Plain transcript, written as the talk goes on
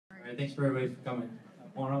right, thanks for everybody for coming.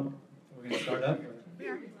 We're going to start up?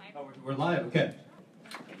 Oh, we're live, okay.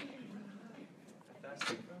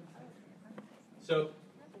 Fantastic. So,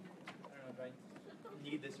 I don't know if I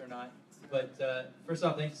need this or not, but first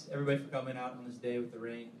off, thanks everybody for coming out on this day with the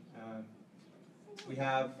rain. We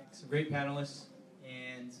have some great panelists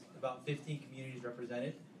and about 15 communities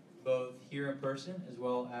represented, both here in person as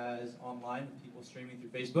well as online with people streaming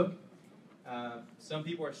through Facebook. Some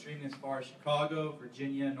people are streaming as far as Chicago,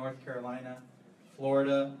 Virginia, North Carolina,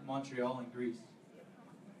 Florida, Montreal, and Greece.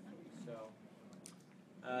 So,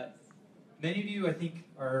 many of you, I think,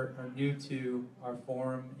 are new to our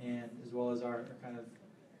forum and as well as our kind of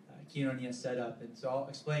Koinonia setup. And so I'll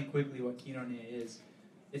explain quickly what Koinonia is.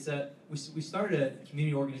 We started a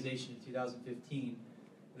community organization in 2015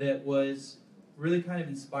 that was really kind of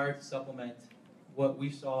inspired to supplement what we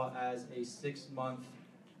saw as a 6-month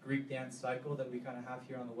Greek dance cycle that we kind of have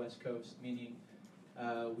here on the West Coast, meaning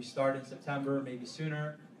we start in September, maybe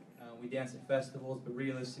sooner. We dance at festivals, but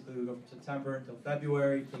realistically we go from September until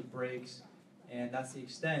February, take breaks, and that's the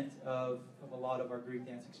extent of a lot of our Greek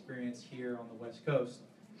dance experience here on the West Coast.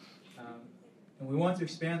 And we want to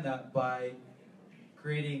expand that by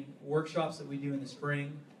creating workshops that we do in the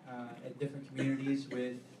spring at different communities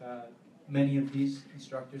with many of these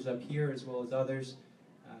instructors up here as well as others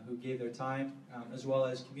who gave their time, as well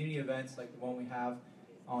as community events like the one we have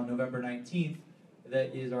on November 19th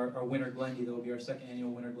that is our Winter Glendy. That will be our second annual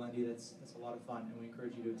Winter Glendy. That's a lot of fun, and we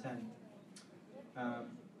encourage you to attend.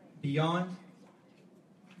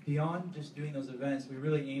 Beyond just doing those events, we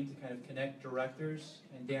really aim to kind of connect directors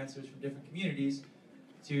and dancers from different communities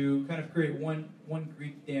to kind of create one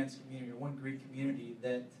Greek dance community, or one Greek community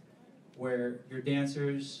where your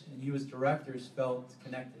dancers and you as directors felt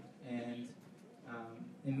connected. And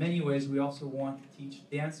in many ways, we also want to teach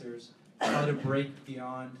dancers how to break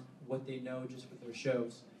beyond what they know just with their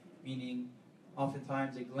shows. Meaning,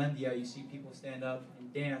 oftentimes at Glendia, you see people stand up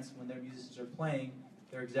and dance when their musicians are playing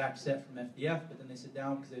their exact set from FDF, but then they sit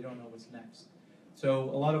down because they don't know what's next. So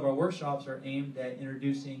a lot of our workshops are aimed at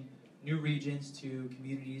introducing new regions to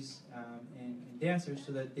communities and dancers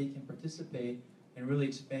so that they can participate and really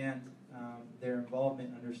expand their involvement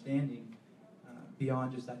and understanding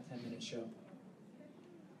beyond just that 10-minute show.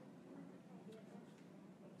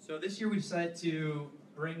 So this year we decided to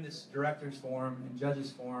bring this directors forum and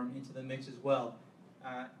judges forum into the mix as well.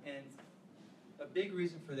 And a big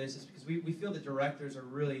reason for this is because we feel that directors are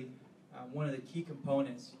really one of the key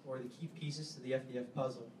components or the key pieces to the FDF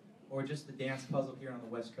puzzle, or just the dance puzzle here on the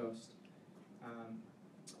West Coast.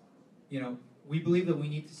 We believe that we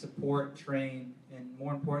need to support, train, and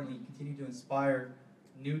more importantly, continue to inspire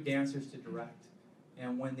new dancers to direct.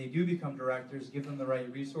 And when they do become directors, give them the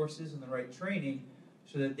right resources and the right training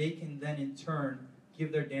so that they can then in turn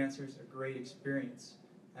give their dancers a great experience.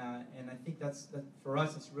 And I think that for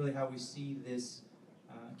us, that's really how we see this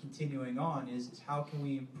continuing on, is how can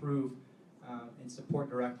we improve and support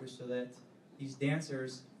directors so that these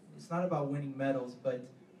dancers, it's not about winning medals, but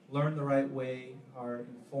learn the right way, are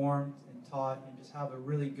informed and taught, and just have a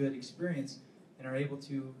really good experience and are able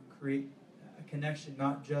to create a connection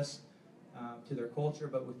not just to their culture,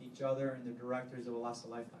 but with each other and their directors that will last a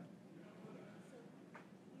lifetime.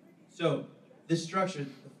 So this structure,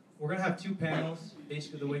 we're going to have 2 panels.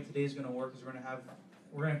 Basically, the way today is going to work is we're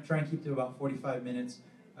going to try and keep to about 45 minutes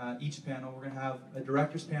each panel. We're going to have a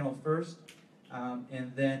director's panel first,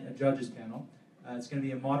 and then a judge's panel. It's going to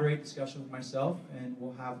be a moderate discussion with myself, and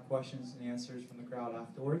we'll have questions and answers from the crowd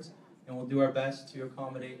afterwards. And we'll do our best to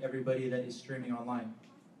accommodate everybody that is streaming online.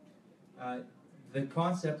 The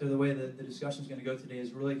concept, or the way that the discussion is going to go today,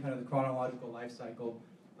 is really kind of the chronological life cycle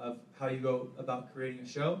of how you go about creating a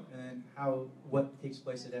show, and then what takes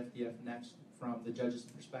place at FDF next from the judge's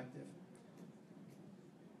perspective.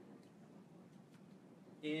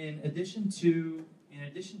 In addition to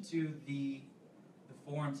the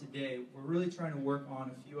forum today, we're really trying to work on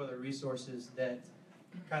a few other resources that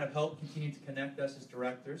kind of help continue to connect us as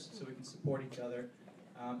directors so we can support each other,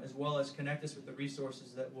 as well as connect us with the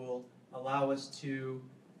resources that will allow us to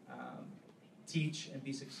teach and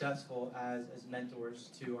be successful as mentors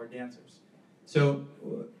to our dancers. So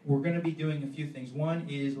we're going to be doing a few things. One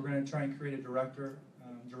is we're going to try and create a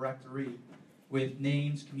directory with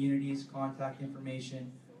names, communities, contact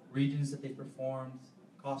information, regions that they performed,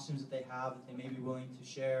 costumes that they have that they may be willing to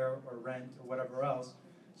share or rent or whatever else,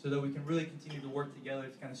 so that we can really continue to work together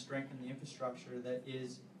to kind of strengthen the infrastructure that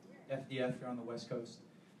is FDF here on the West Coast.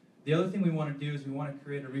 The other thing we want to do is we want to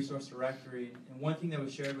create a resource directory, and one thing that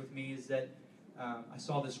was shared with me is that I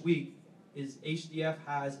saw this week is HDF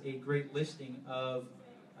has a great listing of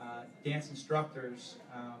dance instructors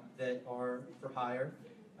that are for hire,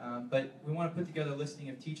 But we want to put together a listing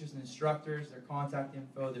of teachers and instructors, their contact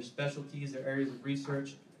info, their specialties, their areas of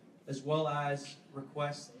research, as well as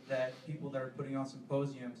requests that people that are putting on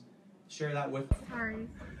symposiums share that with them. Sorry.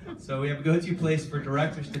 So we have a go-to place for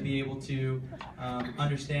directors to be able to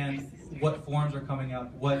understand what forums are coming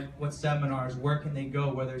up, what seminars, where can they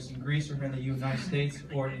go, whether it's in Greece or here in the United States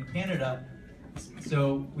or in Canada.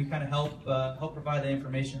 So we kind of help provide the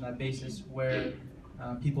information on that basis where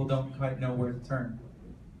people don't quite know where to turn.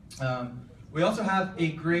 We also have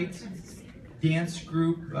a great dance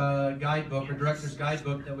group guidebook or director's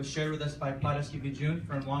guidebook that was shared with us by Paraski Bijun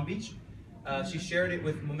from Long Beach. She shared it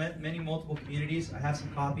with many multiple communities. I have some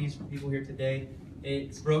copies for people here today.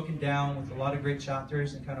 It's broken down with a lot of great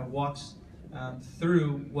chapters and kind of walks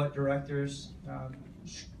through what directors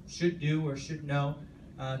should do or should know,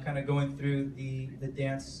 kind of going through the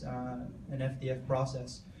dance and FDF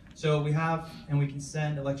process. So we have, and we can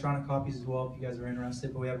send electronic copies as well if you guys are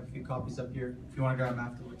interested, but we have a few copies up here if you want to grab them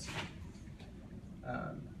afterwards.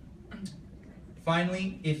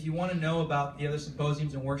 Finally, if you want to know about the other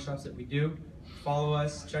symposiums and workshops that we do, follow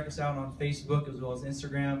us, check us out on Facebook as well as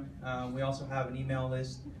Instagram. We also have an email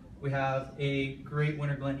list. We have a great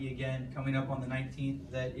Winter Glendy again coming up on the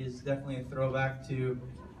 19th that is definitely a throwback to,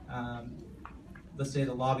 let's say,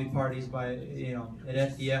 the lobby parties by,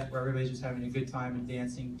 at FDF, where everybody's just having a good time and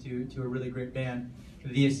dancing to a really great band, the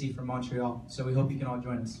VSC from Montreal. So we hope you can all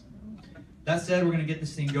join us. That said, we're going to get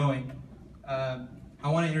this thing going. I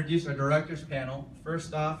want to introduce our directors panel.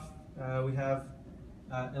 First off, we have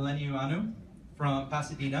Eleni Ioannou from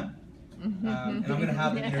Pasadena, and I'm going to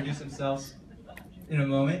have them introduce themselves in a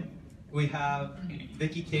moment. We have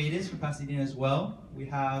Vicky Cadis from Pasadena as well. We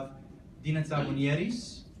have Dina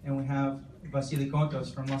Tabunieris, and we have Vasily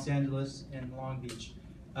Kontos from Los Angeles and Long Beach.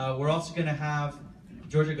 We're also going to have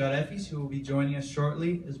Georgia Garefis, who will be joining us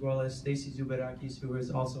shortly, as well as Stacy Zuberakis, who is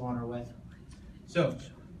also on her way. So,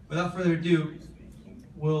 without further ado,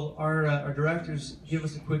 will our directors give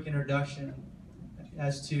us a quick introduction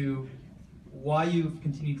as to why you've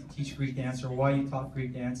continued to teach Greek dance or why you taught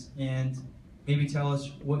Greek dance, and maybe tell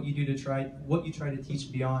us what you try to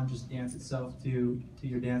teach beyond just dance itself to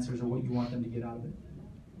your dancers, or what you want them to get out of it.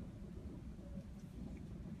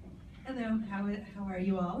 Hello, how are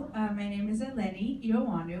you all? My name is Eleni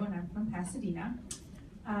Ioannou, and I'm from Pasadena.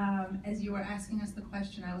 As you were asking us the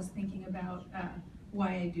question, I was thinking about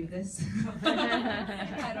why I do this.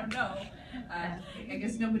 I don't know. I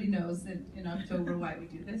guess nobody knows in October why we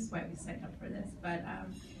do this, why we signed up for this. But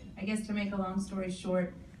I guess to make a long story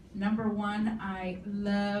short, number one, I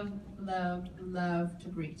love to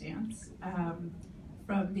Greek dance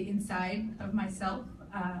from the inside of myself.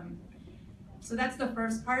 So that's the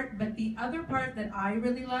first part, but the other part that I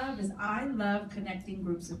really love is I love connecting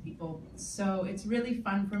groups of people. So it's really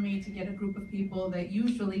fun for me to get a group of people that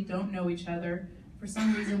usually don't know each other. For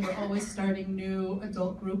some reason, we're always starting new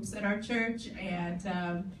adult groups at our church, and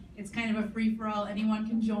it's kind of a free-for-all. Anyone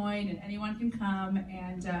can join and anyone can come,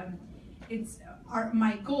 and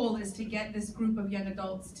my goal is to get this group of young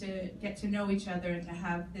adults to get to know each other and to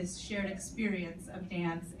have this shared experience of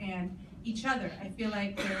dance and each other. I feel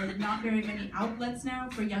like there are not very many outlets now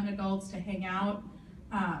for young adults to hang out.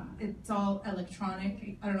 It's all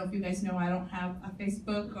electronic. I don't know if you guys know, I don't have a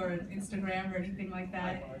Facebook or an Instagram or anything like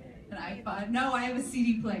that. An iPod. No, I have a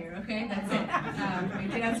CD player, okay? That's it.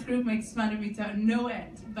 My dance group makes fun of me to no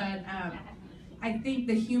end. But I think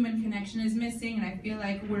the human connection is missing, and I feel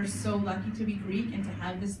like we're so lucky to be Greek and to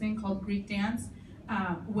have this thing called Greek dance,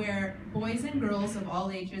 where boys and girls of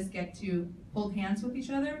all ages get to hold hands with each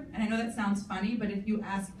other. And I know that sounds funny, but if you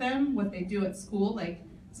ask them what they do at school, like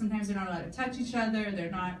sometimes they're not allowed to touch each other,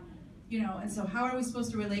 they're not, and so how are we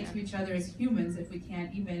supposed to relate to each other as humans if we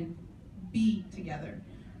can't even be together?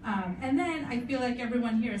 And then I feel like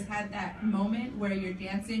everyone here has had that moment where you're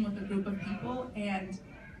dancing with a group of people, and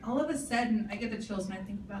all of a sudden, I get the chills when I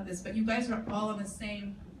think about this, but you guys are all on the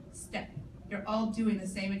same step. You're all doing the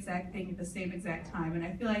same exact thing at the same exact time. And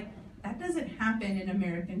I feel like that doesn't happen in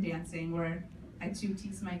American dancing, where I too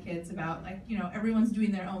tease my kids about, like, everyone's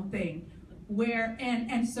doing their own thing.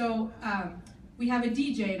 So we have a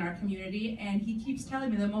DJ in our community, and he keeps telling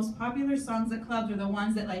me the most popular songs at clubs are the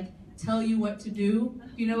ones that, like, tell you what to do.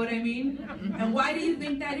 You know what I mean? And why do you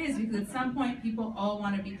think that is? Because at some point, people all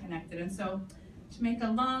want to be connected. And so, to make a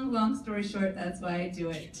long story short, that's why I do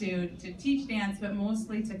it, to teach dance, but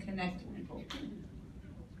mostly to connect people.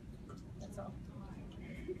 That's all.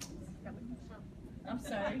 I'm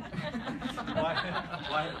sorry.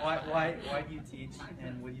 Why do you teach,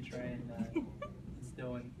 and what do you try and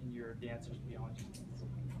instill in your dancers beyond just dance?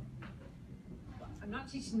 I'm not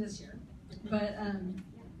teaching this year, but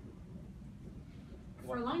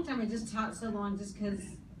For a long time, I just taught so long just because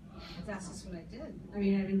that's just what I did. I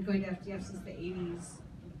mean, I've been going to FDF since the 80s.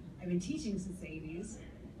 I've been teaching since the 80s,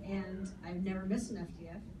 and I've never missed an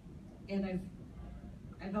FDF. And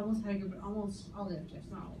I've almost had a group, almost all the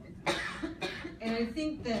FDFs, not all of them. And I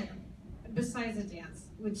think that besides the dance,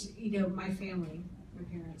 which, you know, my family, my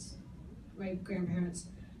parents, my grandparents,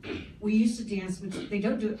 we used to dance, which they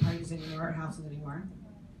don't do at parties anymore, or houses anymore.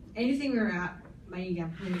 Anything we were at, we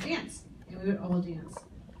would dance. And we would all dance,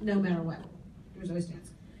 no matter what. There was always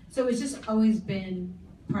dance. So it's just always been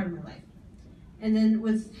part of my life. And then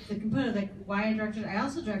with the component, like why I directed, I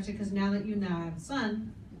also directed because now that you and I have a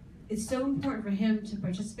son, it's so important for him to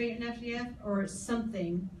participate in FDF or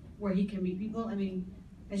something where he can meet people. I mean,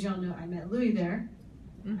 as y'all know, I met Louis there.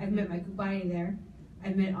 I've met my kumbaya there.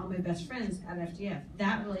 I've met all my best friends at FDF.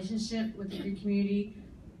 That relationship with the Greek community,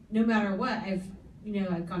 no matter what, I've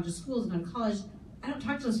gone to schools and gone to college. I don't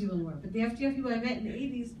talk to those people anymore, but the FDF people I met in the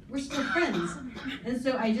 80s, we're still friends. And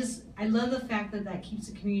so I love the fact that that keeps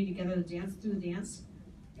the community together, the dance through the dance.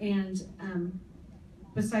 And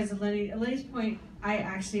besides Eleni's point, I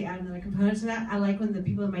actually add another component to that. I like when the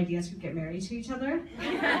people in my dance group get married to each other.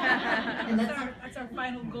 And that's our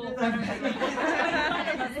final goal.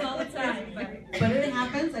 That's all the time. But it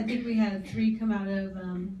happens. I think we had 3 come out of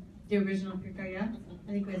the original Koinonia.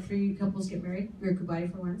 I think we had 3 couples get married. We were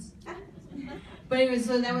kumbaya for once. But anyway,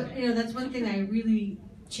 so that was, that's one thing that I really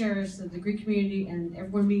cherish, the Greek community and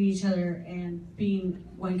everyone meeting each other and being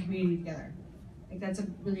one community together. Like that's a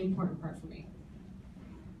really important part for me.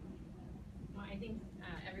 Well, I think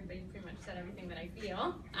everybody's pretty much said everything that I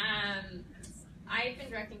feel. I've been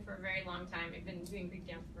directing for a very long time. I've been doing Greek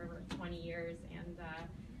dance for over 20 years, and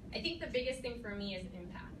I think the biggest thing for me is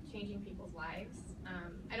impact, changing people's lives.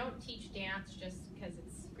 I don't teach dance just because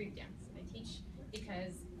it's Greek dance. I teach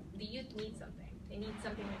because the youth need something. They need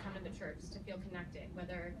something to come to the church to feel connected,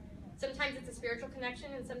 whether sometimes it's a spiritual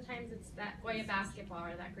connection and sometimes it's that Koya basketball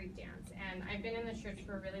or that Greek dance. And I've been in the church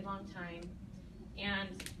for a really long time,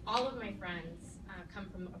 and all of my friends come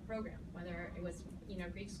from a program, whether it was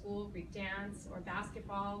Greek school, Greek dance, or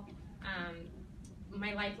basketball.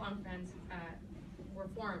 My lifelong friends were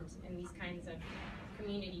formed in these kinds of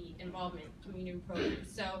community involvement, community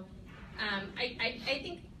programs. So I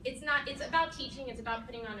think it's about teaching, it's about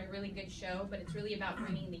putting on a really good show, but it's really about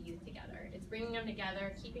bringing the youth together. It's bringing them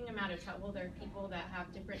together, keeping them out of trouble. There are people that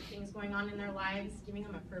have different things going on in their lives, giving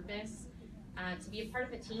them a purpose, to be a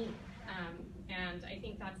part of a team. And I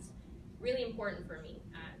think that's really important for me,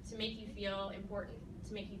 to make you feel important,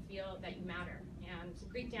 to make you feel that you matter. And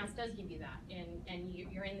Greek dance does give you that, and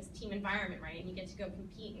you're in this team environment, right? And you get to go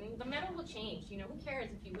compete, and the medal will change. Who cares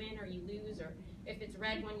if you win or you lose, or if it's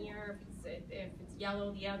red one year, if it's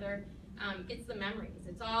yellow the other. It's the memories.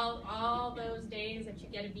 It's all those days that you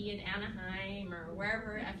get to be in Anaheim or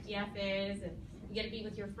wherever FDF is, and you get to be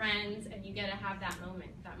with your friends, and you get to have that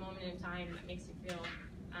moment in time that makes you feel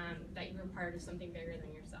that you're part of something bigger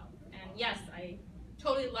than yourself. And yes, I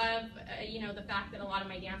totally love, the fact that a lot of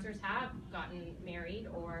my dancers have gotten married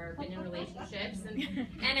or been in relationships,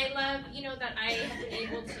 and I love, that I have been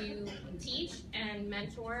able to teach and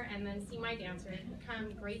mentor and then see my dancers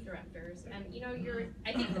become great directors. And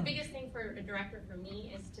I think the biggest thing for a director for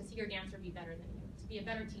me is to see your dancer be better than you, to be a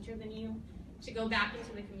better teacher than you, to go back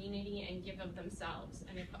into the community and give of themselves.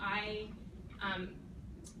 And if I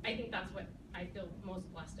think that's what I feel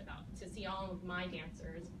most blessed about, to see all of my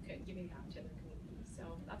dancers giving back to their community.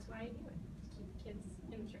 So that's why I do it, to keep kids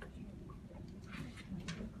in the church.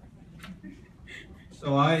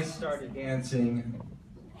 So I started dancing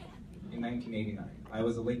in 1989. I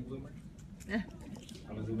was a late bloomer. I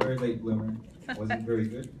was a very late bloomer. I wasn't very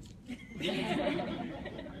good.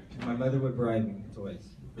 My mother would bribe me with toys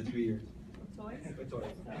for 3 years. With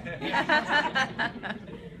toys?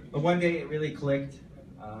 But one day it really clicked.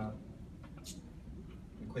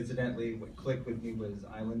 Coincidentally, what clicked with me was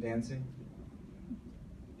island dancing.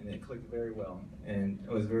 And it clicked very well. And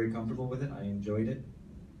I was very comfortable with it. I enjoyed it.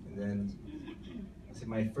 And then,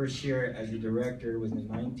 my first year as a director was in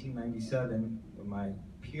 1997, when my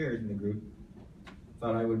peers in the group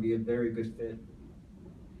thought I would be a very good fit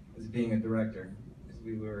as being a director, because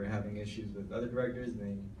we were having issues with other directors and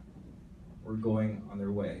they were going on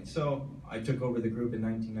their way. So I took over the group in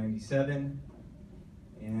 1997,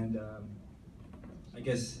 and I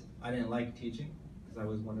guess I didn't like teaching because I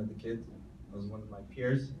was one of the kids. I was one of my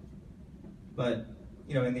peers. But,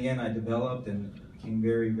 in the end I developed and it became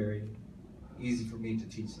very, very easy for me to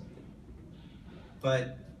teach something.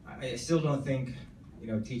 But I still don't think,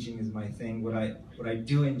 teaching is my thing. What I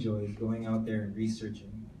do enjoy is going out there and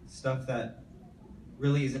researching stuff that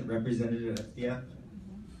really isn't represented at FDF,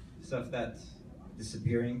 stuff that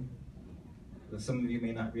disappearing. But some of you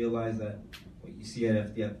may not realize that what you see at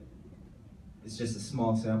FDF is just a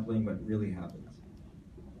small sampling, but really happens.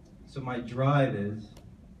 So my drive is,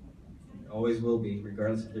 always will be,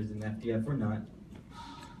 regardless if there's an FDF or not,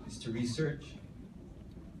 is to research,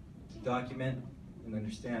 to document, and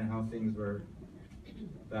understand how things were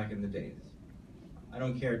back in the days. I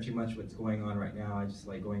don't care too much what's going on right now. I just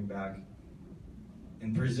like going back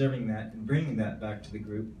and preserving that and bringing that back to the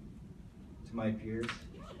group, to my peers,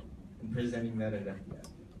 and presenting that at FDF.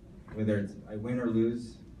 Whether it's I win or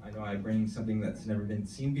lose, I know I bring something that's never been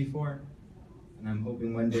seen before, and I'm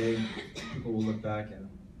hoping one day people will look back and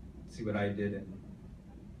see what I did and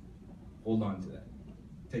hold on to that.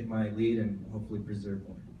 Take my lead and hopefully preserve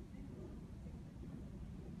more.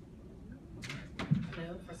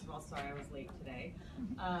 Hello, first of all, sorry I was late today.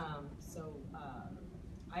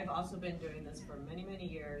 I've also been doing this for many, many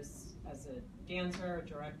years as a dancer,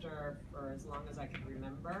 director, for as long as I can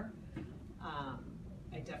remember.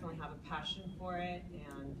 I definitely have a passion for it,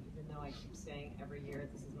 and even though I keep saying every year,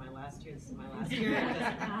 this is my last year, this is my last year, it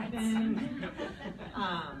doesn't happen.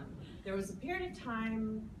 There was a period of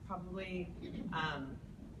time, probably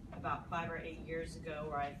about 5 or 8 years ago,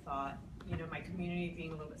 where I thought, you know, my community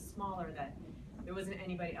being a little bit smaller, that there wasn't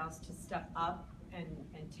anybody else to step up and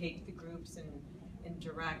take the groups and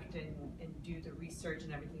direct and do the research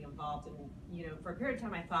and everything involved. And, you know, for a period of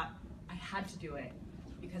time I thought I had to do it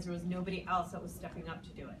because there was nobody else that was stepping up to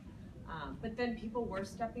do it. But then people were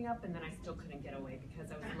stepping up, and then I still couldn't get away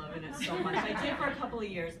because I was loving it so much. I did for a couple of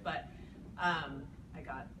years, but I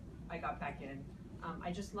got back in.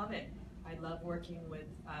 I just love it. I love working with,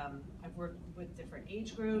 I've worked with different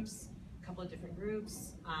age groups, a couple of different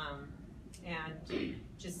groups, and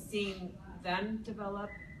just seeing them develop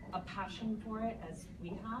a passion for it as we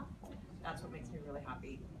have, that's what makes me really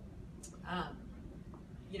happy.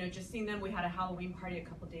 You know, just seeing them, we had a Halloween party a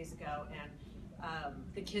couple days ago, and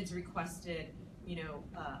the kids requested, you know,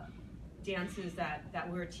 dances that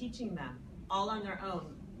we were teaching them, all on their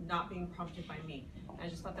own, not being prompted by me. And I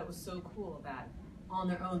just thought that was so cool that on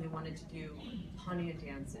their own they wanted to do Koinonia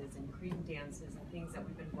dances and Creed dances and things that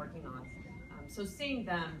we've been working on. So seeing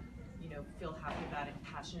them, you know, feel happy about it,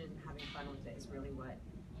 passionate, and having fun with it is really what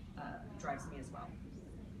drives me as well.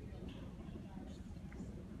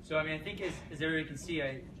 So I mean, I think as everybody can see,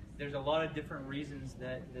 there's a lot of different reasons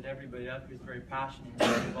that everybody up here is very passionate and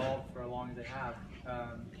been involved for as long as they have.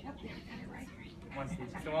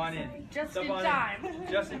 Come on in. Just in time.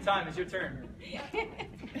 Just in time. It's your turn.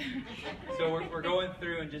 So we're going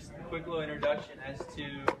through and just a quick little introduction as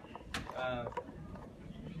to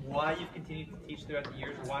why you've continued to teach throughout the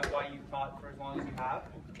years, or why you've taught for as long as you have,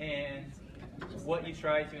 and what you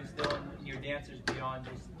try to instill in your dancers beyond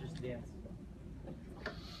just dance.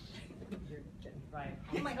 You're getting right.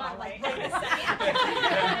 Oh my God, like, wait a second.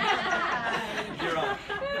 You're on.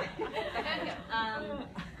 All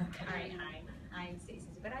right, hi. I'm Stacey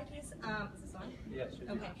Zuberakis. Is this on? Yeah,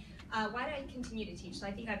 sure. Okay. Why do I continue to teach? So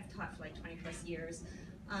I think I've taught for like 20 plus years.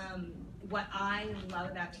 What I love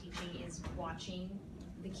about teaching is watching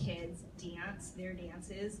the kids dance their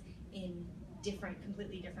dances in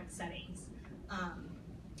completely different settings.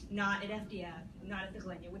 Not at FDF, not at the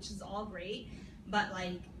Koinonia, which is all great, but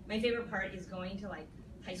like my favorite part is going to like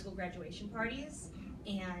high school graduation parties,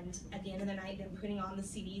 and at the end of the night, them putting on the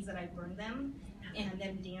CDs that I burned them, and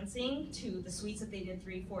them dancing to the suites that they did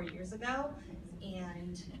 3-4 years ago,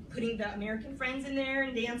 and putting the American Friends in there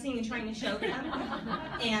and dancing and trying to show them,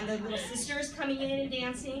 and the little sisters coming in and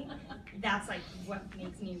dancing. That's like what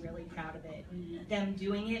makes me really proud of it. And them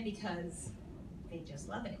doing it because they just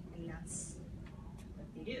love it, and that's what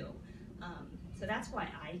they do. So that's why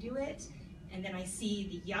I do it. And then I see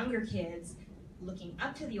the younger kids looking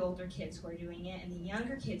up to the older kids who are doing it, and the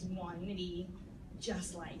younger kids wanting to be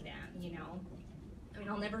just like them, you know? I mean,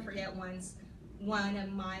 I'll never forget once, one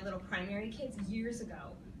of my little primary kids years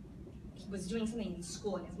ago, he was doing something in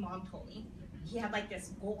school, and his mom told me. He had like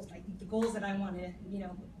this goals, like the goals that I want to, you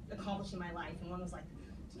know, accomplish in my life. And one was like,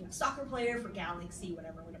 you know, soccer player for Galaxy,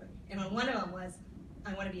 whatever. And on one of them was,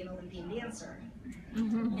 I want to be an Olympian dancer.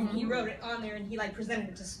 And he wrote it on there, and he like presented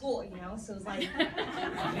it to school, you know. So it was like,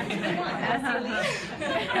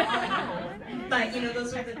 but you know,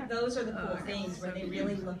 those are the cool things where they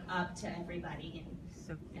really look up to everybody,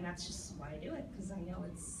 and that's just why I do it, because I know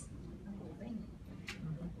it's a cool thing.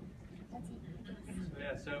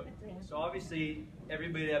 So obviously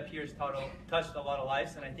everybody up here has touched a lot of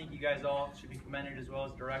lives, and I think you guys all should be commended as well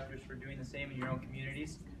as directors for doing the same in your own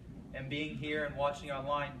communities and being here and watching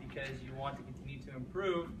online, because you want to continue to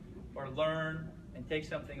improve or learn and take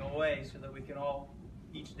something away so that we can all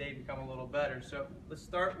each day become a little better. So let's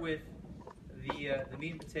start with the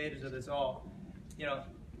meat and potatoes of this all. You know,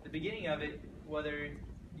 the beginning of it, whether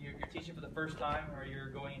you're teaching for the first time or you're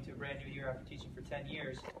going into a brand new year after teaching for 10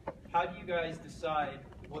 years, how do you guys decide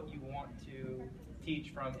what you want to teach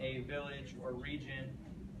from a village or region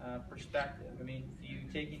perspective? I mean, do you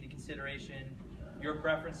take into consideration your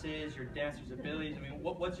preferences, your dancers' abilities? I mean,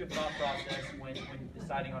 what's your thought process when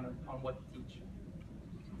deciding on what to teach?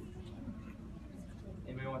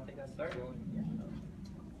 Anybody want to take that start?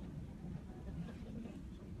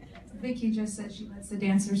 Vicky just said she lets the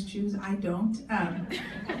dancers choose. I don't.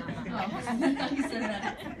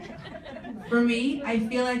 For me, I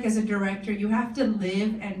feel like as a director, you have to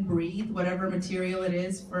live and breathe whatever material it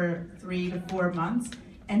is for 3 to 4 months.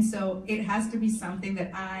 And so it has to be something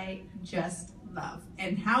that I just love.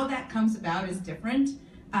 And how that comes about is different.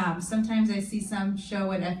 Sometimes I see some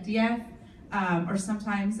show at FDF, or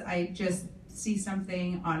sometimes I just see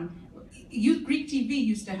something on Greek TV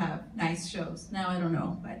used to have nice shows. Now I don't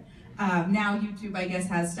know, but now YouTube, I guess,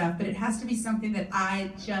 has stuff, but it has to be something that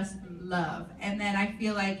I just love. And then I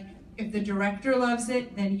feel like if the director loves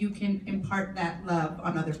it, then you can impart that love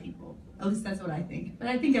on other people. At least that's what I think. But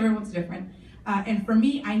I think everyone's different. And for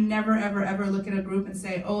me, I never, ever, ever look at a group and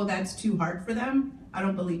say, oh, that's too hard for them. I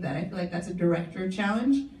don't believe that. I feel like that's a director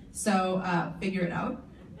challenge. So figure it out.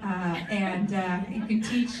 And you can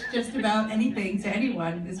teach just about anything to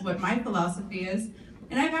anyone is what my philosophy is.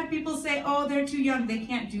 And I've had people say, oh, they're too young, they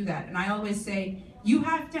can't do that. And I always say, you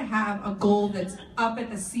have to have a goal that's up at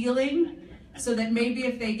the ceiling so that maybe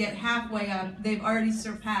if they get halfway up, they've already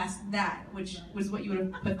surpassed that, which was what you would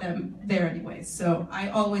have put them there anyways. So I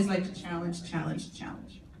always like to challenge, challenge,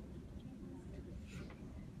 challenge.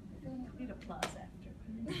 Need applause after.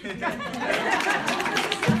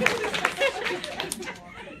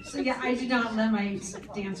 So yeah, I do not let my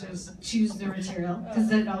dancers choose their material because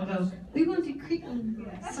then I'll go, we want to creep.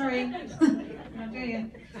 Sorry, not doing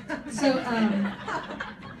it. So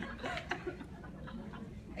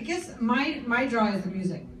I guess my draw is the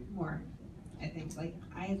music more. I think like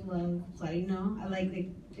I love Koinonia. I like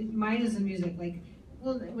mine is the music, like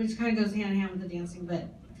which kind of goes hand in hand with the dancing. But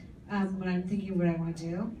when I'm thinking of what I want to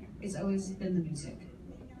do, it's always been the music.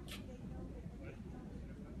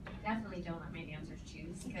 Definitely don't let my dancers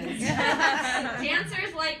choose because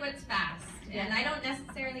dancers like what's fast, and I don't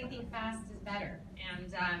necessarily think fast is better.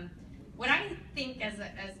 And what I think as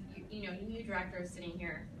you know, new director sitting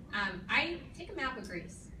here, I take a map of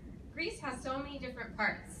Greece. Greece has so many different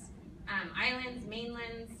parts, islands,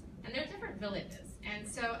 mainlands, and there's different villages. And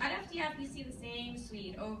so at FDF you see the same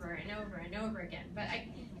suite over and over and over again. But I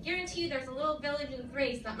guarantee you there's a little village in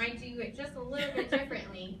Thrace that might do it just a little bit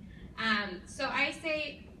differently. So I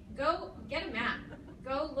say, go get a map.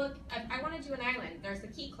 Go look. I want to do an island. There's the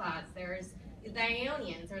Kyklads. There's the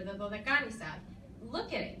Ionians or the Dodecanisa.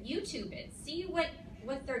 Look at it. YouTube it. See what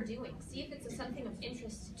they're doing. See if it's something of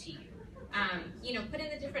interest to you. You know, put in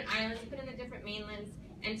the different islands, put in the different mainlands,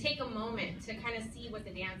 and take a moment to kind of see what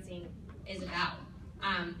the dancing is about.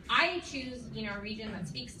 I choose, you know, a region that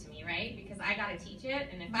speaks to me, right? Because I got to teach it,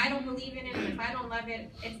 and if I don't believe in it, and if I don't love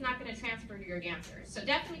it, it's not going to transfer to your dancers. So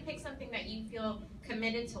definitely pick something that you feel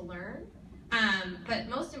committed to learn. But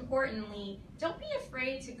most importantly, don't be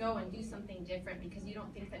afraid to go and do something different because you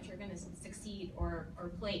don't think that you're going to succeed or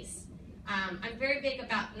place. I'm very big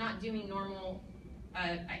about not doing normal,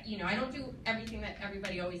 you know, I don't do everything that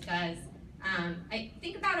everybody always does. I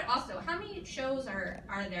think about it also, how many shows are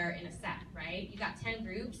there in a set, right? You got 10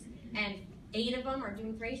 groups and 8 of them are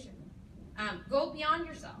doing Thracian. Go beyond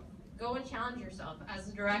yourself. Go and challenge yourself as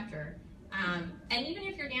a director. And even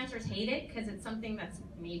if your dancers hate it because it's something that's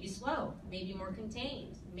maybe slow, maybe more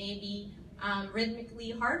contained, maybe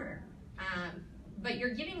rhythmically harder, but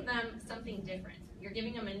you're giving them something different. You're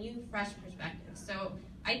giving them a new, fresh perspective. So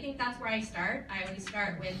I think that's where I start. I always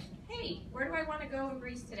start with, hey, where do I want to go in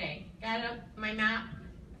Greece today? Got up my map.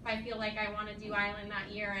 If I feel like I want to do island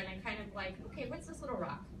that year, and I kind of like, okay, what's this little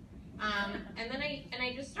rock? And then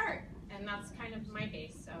I just start, and that's kind of my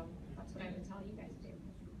base. So that's what I would tell you guys to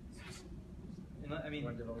do. I mean,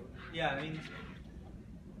 yeah, I mean,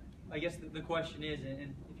 I guess the question is,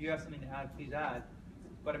 and if you have something to add, please add.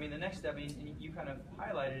 But I mean, the next step, and you kind of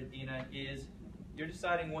highlighted it, Dina, is you're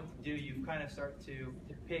deciding what to do. You kind of start to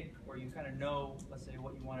pick, or you kind of know, let's say,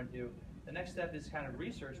 what you want to do. The next step is kind of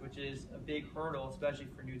research, which is a big hurdle, especially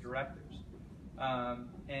for new directors.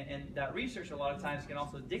 And that research a lot of times can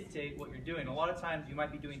also dictate what you're doing. A lot of times you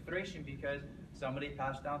might be doing Thracian because somebody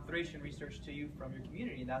passed down Thracian research to you from your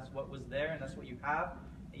community, and that's what was there, and that's what you have,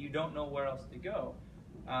 and you don't know where else to go.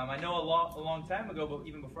 I know a long time ago, but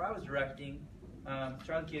even before I was directing,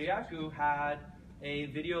 Charlie Kiriakou had a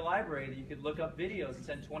video library that you could look up videos and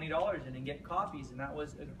send $20 in and get copies, and that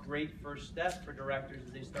was a great first step for directors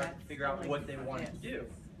as they start to figure out what they wanted to do.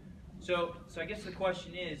 So I guess the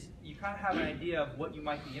question is, you kind of have an idea of what you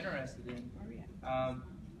might be interested in.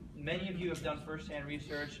 Many of you have done firsthand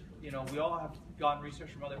research. You know, we all have gotten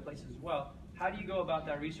research from other places as well. How do you go about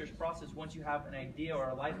that research process once you have an idea or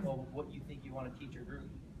a light bulb of what you think you want to teach your group?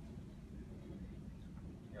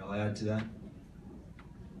 I'll add to that.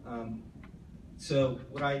 So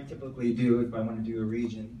what I typically do if I want to do a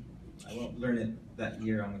region, I won't learn it that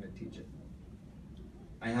year I'm going to teach it.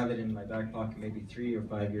 I have it in my back pocket maybe 3 or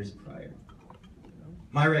 5 years prior.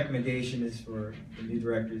 My recommendation is for the new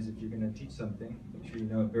directors, if you're going to teach something, make sure you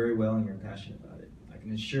know it very well and you're passionate about it. I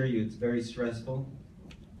can assure you it's very stressful,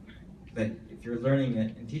 but if you're learning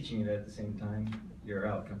it and teaching it at the same time, your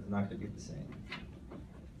outcome is not going to be the same.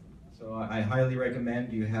 So I highly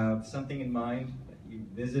recommend you have something in mind that you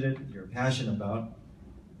visited, you're passionate about.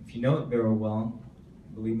 If you know it very well,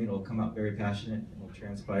 believe me, it'll come out very passionate and will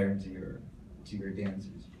transpire into your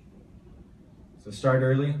dancers. So start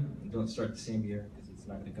early and don't start the same year because it's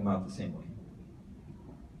not going to come out the same way.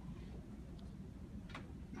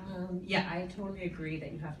 Yeah, I totally agree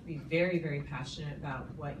that you have to be very, very passionate about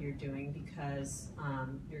what you're doing because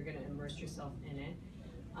you're going to immerse yourself in it.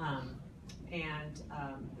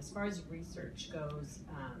 As far as research goes,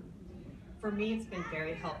 for me it's been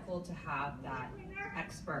very helpful to have that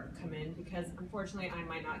expert come in because unfortunately I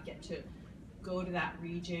might not get to go to that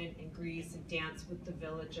region in Greece and dance with the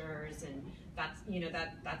villagers, and that's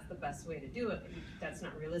that's the best way to do it. That's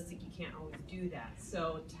not realistic. You can't always do that.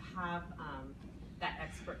 So to have that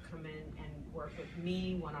expert come in and work with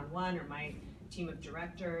me one-on-one or my team of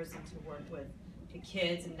directors and to work with the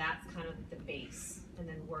kids, and that's kind of the base, and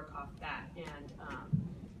then work off that. And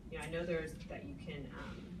I know that you can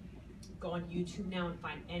go on YouTube now and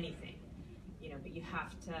find anything, but you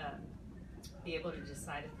have to be able to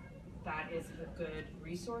decide if that is a good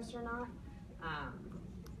resource or not.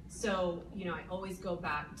 So I always go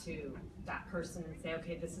back to that person and say,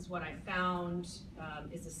 okay, this is what I found.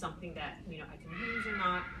 Is this something that I can use or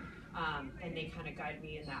not? And they kind of guide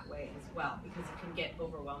me in that way as well, because it can get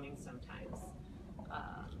overwhelming sometimes.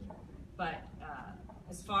 But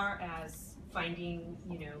as far as finding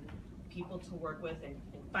people to work with and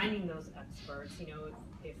finding those experts,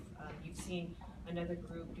 if you've seen another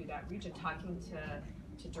group do that region, talking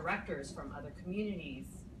to directors from other communities,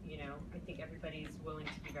 I think everybody's willing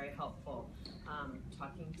to be very helpful.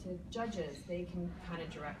 Talking to judges, they can kind of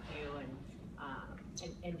direct you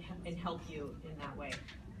and help you in that way.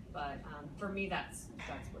 But for me, that's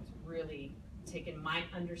what's really taken my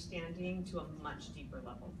understanding to a much deeper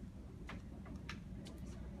level.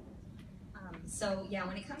 So yeah,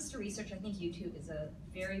 when it comes to research, I think YouTube is a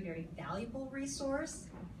very, very valuable resource,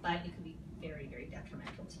 but it could be very, very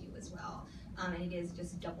detrimental to you as well. And it is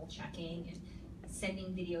just double checking and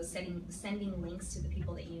sending videos, sending links to the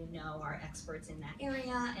people that you know are experts in that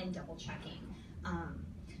area, and double checking.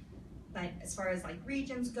 But as far as like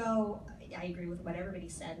regions go, I agree with what everybody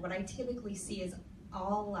said. What I typically see is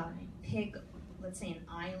I'll pick, let's say, an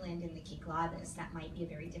island in the Cyclades that might be a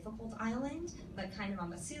very difficult island, but kind of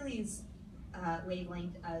on Vasily's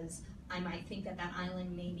wavelength, as I might think that that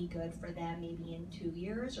island may be good for them maybe in 2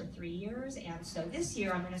 years or 3 years. And so this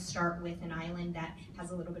year I'm going to start with an island that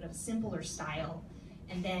has a little bit of a simpler style,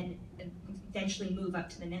 and then eventually move up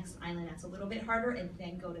to the next island that's a little bit harder, and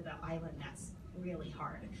then go to the island that's really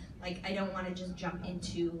hard. Like, I don't want to just jump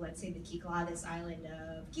into, let's say, the Cyclades island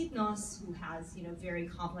of Kitnos, who has, very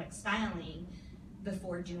complex styling,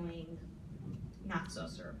 before doing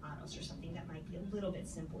Naxos or Panos or something that might be a little bit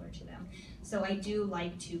simpler to them. So I do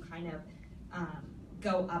like to kind of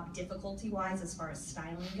go up difficulty-wise as far as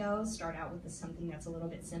styling goes. Start out with something that's a little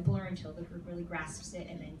bit simpler until the group really grasps it,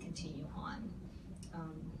 and then continue on.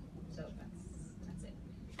 So that's it.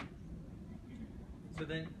 So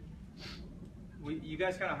then, you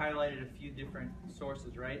guys kind of highlighted a few different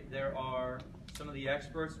sources, right? There are some of the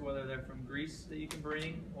experts, whether they're from Greece that you can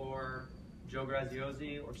bring, or Joe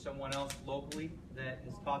Graziosi, or someone else locally that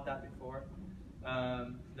has taught that before.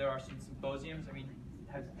 There are some symposiums. I mean,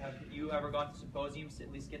 have you ever gone to symposiums to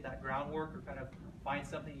at least get that groundwork, or kind of find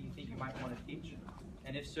something you think you might want to teach?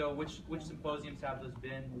 And if so, which symposiums have those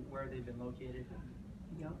been? Where have they been located?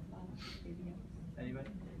 Anybody?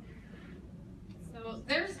 So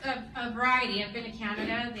there's a variety. I've been to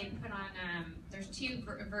Canada. They put on, there's two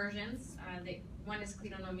versions. One is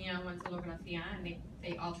Koinonia, one's Holografia, and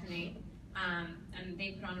they alternate. And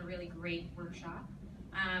they put on a really great workshop.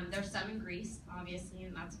 There's some in Greece, obviously,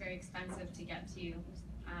 and that's very expensive to get to,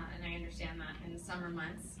 and I understand that in the summer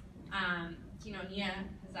months. Koinonia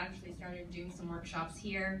has has actually started doing some workshops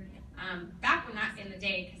here. Back when in the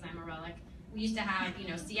day, because I'm a relic, we used to have,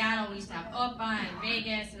 Seattle, we used to have OPA and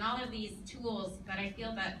Vegas and all of these tools that I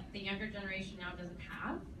feel that the younger generation now doesn't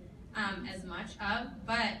have as much of.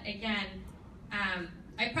 But again,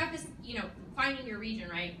 I preface, finding your region,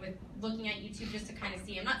 right, with looking at YouTube just to kind of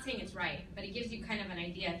see. I'm not saying it's right, but it gives you kind of an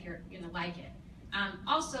idea if you're going to like it.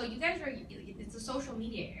 Also, you guys it's a social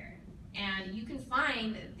media era. And you can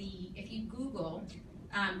find if you Google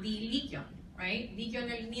the Likyon, right?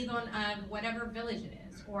 Likyon el Nidon of whatever village it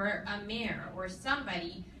is, or a mayor, or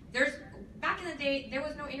somebody. Back in the day, there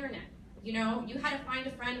was no internet. You had to find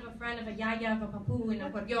a friend of a yaya, of a papu, and a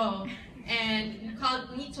poryo, and you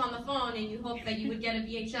called Nito on the phone, and you hope that you would get a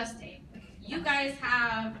VHS tape. You guys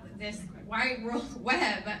have this wide world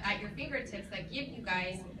web at your fingertips that give you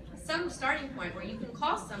guys some starting point where you can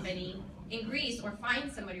call somebody in Greece, or find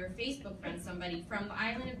somebody, or Facebook friend somebody from the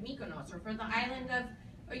island of Mykonos, or from the island of,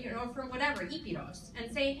 from whatever, Ipiros, and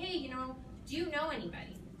say, hey, do you know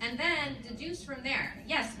anybody? And then deduce from there.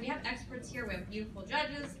 Yes, we have experts here. We have beautiful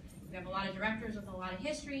judges. We have a lot of directors with a lot of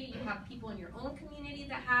history. You have people in your own community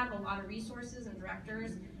that have a lot of resources and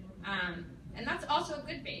directors. And that's also a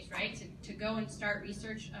good base, right? To go and start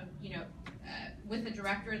research of, with a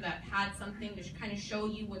director that had something to kind of show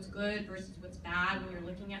you what's good versus what's bad when you're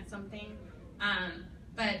looking at something.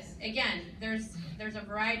 But again, there's a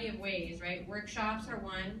variety of ways, right? Workshops are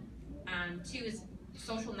one. Two is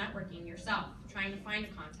social networking yourself, trying to find a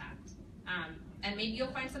contact. And maybe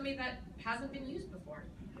you'll find somebody that hasn't been used before.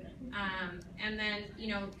 And then,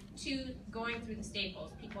 two, going through the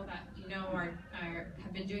staples, people that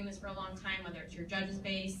have been doing this for a long time, whether it's your judges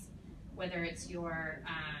base, whether it's your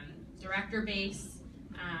director base,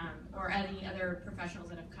 or any other professionals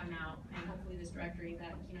that have come out, and hopefully this directory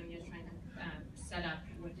that Koinonia is trying to set up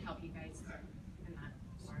would help you guys in that.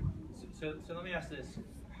 So let me ask this: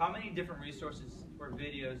 how many different resources or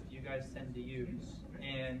videos do you guys tend to use?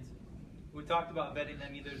 And we talked about vetting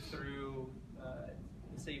them either through,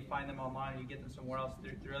 let's say you find them online, or you get them somewhere else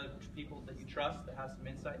through other people that you trust that have some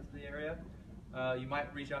insight into the area. You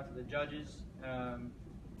might reach out to the judges.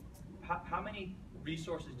 How many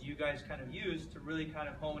resources do you guys kind of use to really kind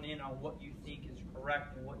of hone in on what you think is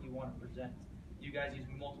correct and what you want to present? Do you guys use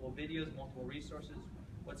multiple videos, multiple resources?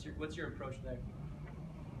 What's your approach there?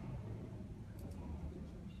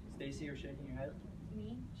 Stacy, you're shaking your head?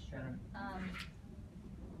 Me? Sure.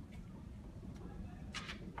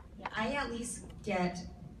 Yeah, I at least get,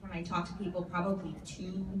 when I talk to people, probably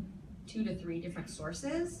two to three different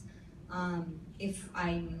sources. If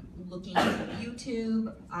I'm looking at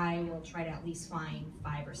YouTube, I will try to at least find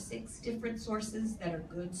 5 or 6 different sources that are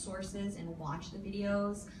good sources and watch the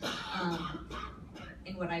videos.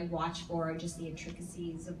 And what I watch for are just the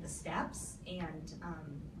intricacies of the steps and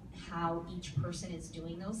how each person is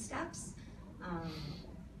doing those steps.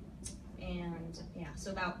 And yeah,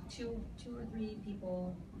 so about two or three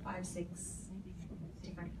people, 5, 6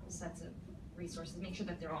 different sets of resources. Make sure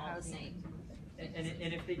that they're all the same.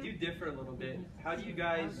 And if they do differ a little bit, how do you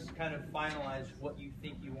guys kind of finalize what you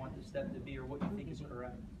think you want the step to be, or what you think is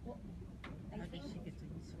correct?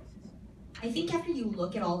 I think after you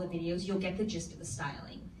look at all the videos, you'll get the gist of the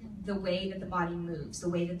styling. The way that the body moves, the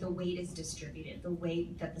way that the weight is distributed, the way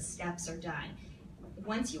that the steps are done.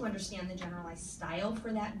 Once you understand the generalized style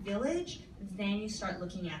for that village, then you start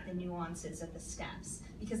looking at the nuances of the steps.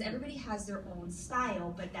 Because everybody has their own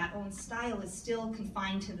style, but that own style is still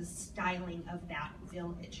confined to the styling of that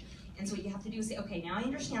village. And so what you have to do is say, okay, now I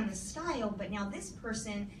understand the style, but now this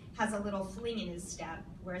person has a little fling in his step,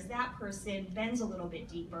 whereas that person bends a little bit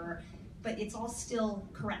deeper, but it's all still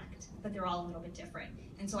correct, but they're all a little bit different.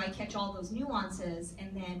 And so I catch all those nuances,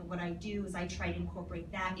 and then what I do is I try to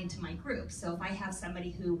incorporate that into my group. So if I have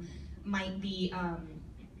somebody who might be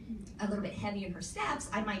a little bit heavy in her steps,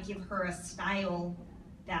 I might give her a style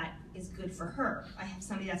that is good for her. I have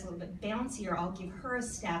somebody that's a little bit bouncier, I'll give her a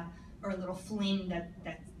step or a little fling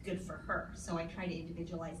that's good for her. So I try to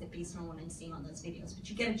individualize it based on what I'm seeing on those videos. But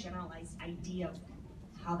you get a generalized idea of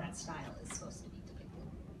how that style is supposed to be depicted.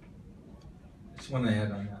 Just want to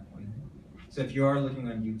add on that one. So if you are looking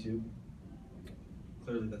on YouTube,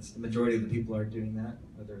 clearly that's the majority of the people are doing that,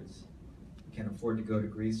 whether it's you can afford to go to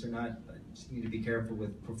Greece or not. But you just need to be careful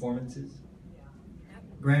with performances.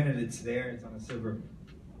 Granted, it's there, it's on a silver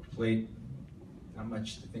plate, not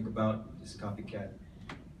much to think about, just copycat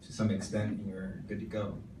to some extent and you're good to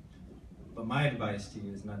go. But my advice to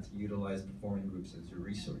you is not to utilize performing groups as your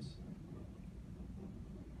resource.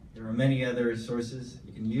 There are many other sources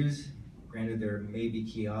you can use. Granted, there may be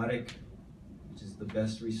chaotic, which is the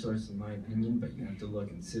best resource in my opinion, but you have to look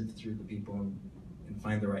and sift through the people and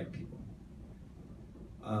find the right people.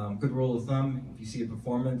 Good rule of thumb, if you see a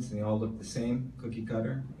performance and they all look the same, cookie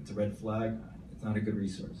cutter, it's a red flag. It's not a good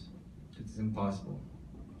resource. It's impossible.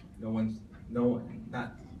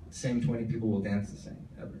 Not the same 20 people will dance the same,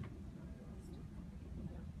 ever.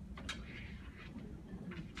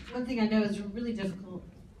 One thing I know is really difficult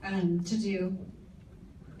to do,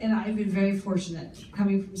 and I've been very fortunate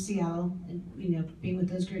coming from Seattle and being with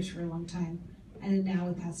those groups for a long time, and then now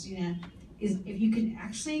with Pasadena, is if you can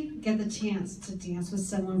actually get the chance to dance with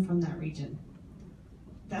someone from that region.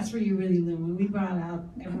 That's where you really learn. When we brought out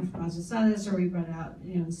everyone from Azusadas, or we brought out,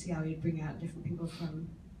 in Seattle, we'd bring out different people from,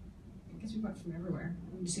 I guess we brought from everywhere,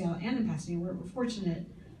 in Seattle and in Pasadena. We're fortunate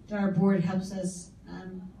that our board helps us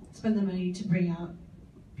spend the money to bring out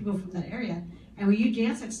people from that area. And when you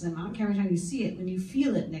dance next to them, I don't care every time you see it, when you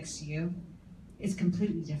feel it next to you, it's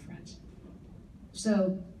completely different.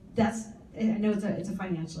 So I know it's a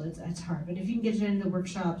financial, it's hard, but if you can get into the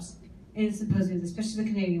workshops and symposiums, especially the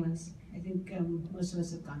Canadian ones, I think most of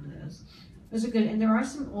us have gone to those. Those are good, and there are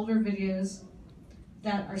some older videos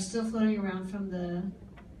that are still floating around from the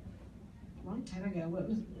long time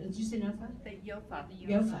ago. Did you say NOFA? The Yofa.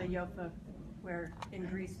 Yofa. The Yofa, where in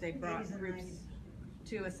Greece they brought groups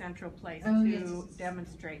to a central place to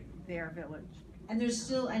demonstrate their village. And there's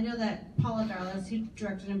still, I know that Paula Darlas, who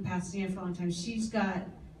directed in Pasadena for a long time, she's got,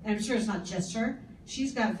 and I'm sure it's not just her,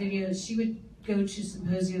 she's got videos. She would go to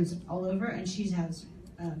symposiums all over, and she's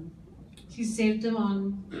saved them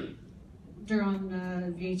on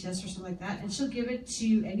VHS or something like that, and she'll give it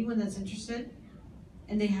to anyone that's interested.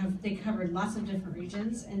 And they covered lots of different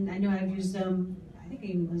regions, and I know I've used them. I think I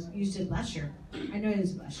even used it last year. I know I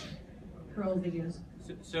used it last year. Her old videos.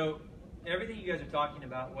 So everything you guys are talking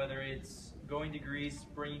about, whether it's going to Greece,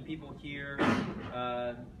 bringing people here,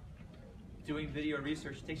 doing video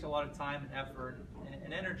research, takes a lot of time and effort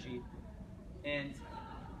and energy. And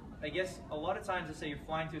I guess a lot of times, let's say you're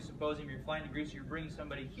flying to a symposium, you're flying to Greece, you're bringing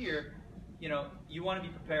somebody here, you want to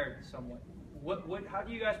be prepared somewhat. How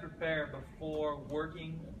do you guys prepare before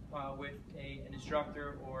working with an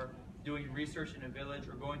instructor or doing research in a village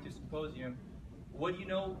or going to a symposium? What do you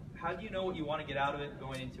know? How do you know what you want to get out of it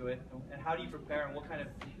going into it, and how do you prepare? And what kind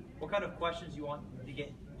of questions you want to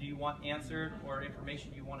get? Do you want answered, or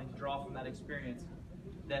information you want to draw from that experience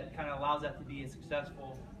that kind of allows that to be a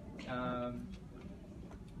successful,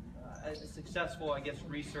 I guess,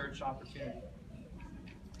 research opportunity?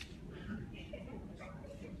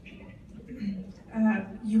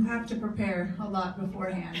 You have to prepare a lot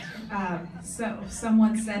beforehand. So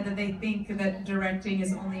someone said that they think that directing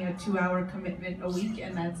is only a 2-hour commitment a week,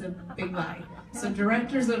 and that's a big lie. So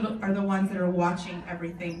directors are the ones that are watching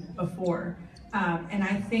everything before. And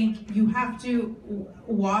I think you have to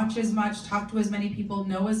watch as much, talk to as many people,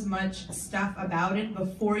 know as much stuff about it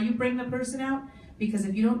before you bring the person out, because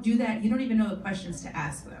if you don't do that, you don't even know the questions to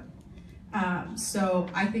ask them. So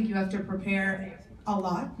I think you have to prepare a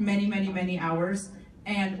lot, many hours,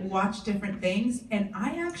 and watch different things. And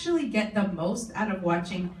I actually get the most out of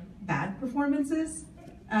watching bad performances.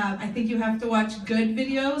 I think you have to watch good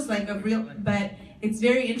videos, but it's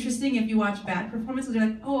very interesting if you watch bad performances. You're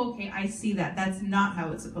like, oh, okay, I see that. That's not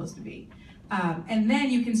how it's supposed to be. And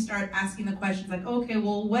then you can start asking the questions like, okay,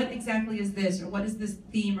 well, what exactly is this? Or what is this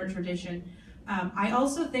theme or tradition? I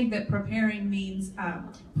also think that preparing means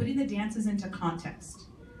putting the dances into context.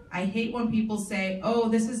 I hate when people say, oh,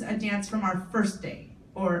 this is a dance from our first day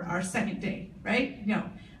or our second day, right? No.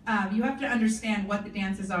 You have to understand what the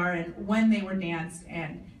dances are and when they were danced,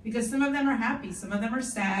 and because some of them are happy, some of them are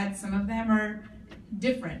sad, some of them are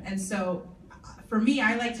different. And so for me,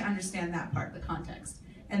 I like to understand that part, the context.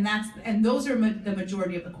 And those are the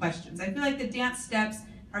majority of the questions. I feel like the dance steps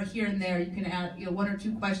are here and there. You can add 1 or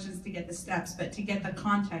 2 questions to get the steps, but to get the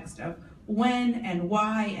context of when and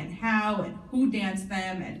why and how and who danced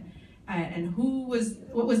them and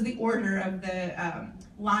what was the order of the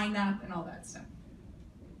lineup and all that stuff.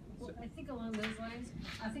 Well, I think along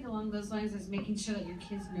those lines is making sure that your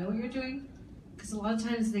kids know what you're doing, because a lot of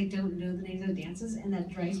times they don't know the names of the dances, and that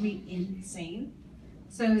drives me insane.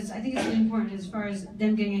 So I think it's really important as far as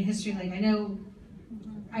them getting a history. Like, I know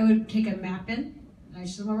I would take a map in, and I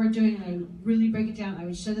show them what we're doing, and I would really break it down. I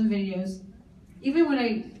would show them videos. Even when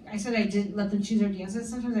I said I didn't let them choose their dances,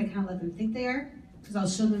 sometimes I kind of let them think they are, because I'll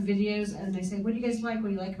show them videos, and I say, what do you guys like? What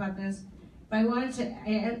do you like about this? But I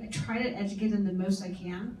try to educate them the most I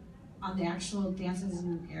can on the actual dances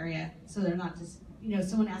in the area, so they're not just,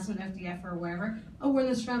 someone asks them an FDF or wherever, oh, where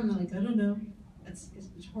they're from, and they're like, I don't know. It's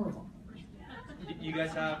horrible. You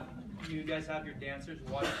guys have your dancers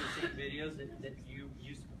watch the same videos that you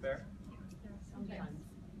used to prepare? Sometimes.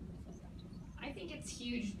 I think it's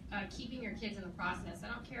huge keeping your kids in the process. I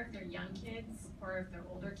don't care if they're young kids or if they're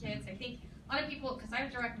older kids. I think a lot of people, because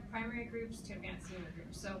I've directed primary groups to advanced senior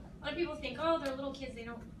groups, so a lot of people think, oh, they're little kids, they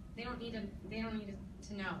don't need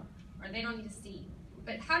to know, or they don't need to see.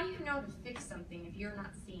 But how do you know to fix something if you're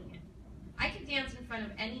not seeing it? I could dance in front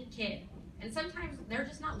of any kid, and sometimes they're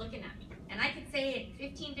just not looking at me. And I could say it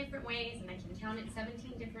 15 different ways, and I can count it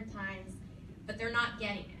 17 different times, but they're not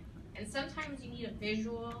getting it. And sometimes you need a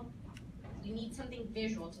visual. You need something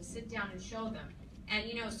visual to sit down and show them. And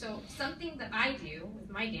so something that I do with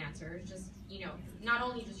my dancers, just not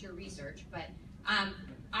only just your research, but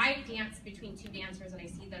I dance between two dancers and I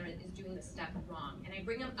see them is doing the step wrong, and I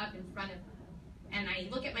bring them up in front of them, and I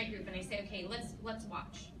look at my group and I say, okay, let's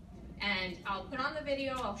watch. And I'll put on the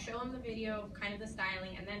video, I'll show them the video, kind of the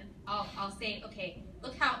styling, and then I'll say, okay,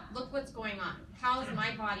 look what's going on. How is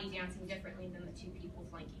my body dancing differently than the two people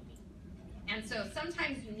flanking me? And so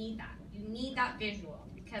sometimes you need that. You need that visual,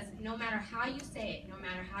 because no matter how you say it, no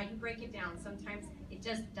matter how you break it down, sometimes it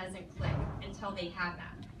just doesn't click until they have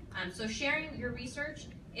that. So sharing your research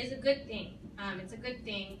is a good thing. It's a good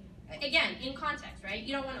thing. Again, in context, right?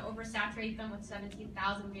 You don't want to oversaturate them with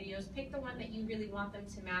 17,000 videos. Pick the one that you really want them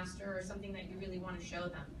to master, or something that you really want to show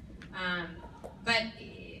them. But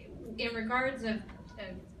in regards of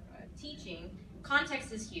teaching,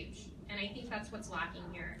 context is huge. And I think that's what's lacking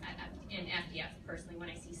here in FDF, personally, when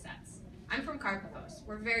I see sets. I'm from Carpathos.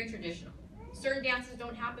 We're very traditional. Certain dances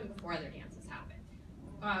don't happen before other dances happen.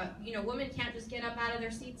 Women can't just get up out of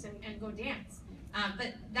their seats and go dance.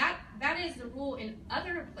 But that is the rule in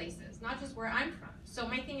other places, not just where I'm from. So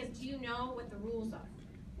my thing is, do you know what the rules are?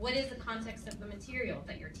 What is the context of the material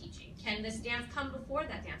that you're teaching? Can this dance come before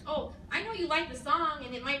that dance? Oh, I know you like the song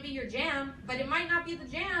and it might be your jam, but it might not be the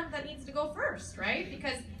jam that needs to go first, right?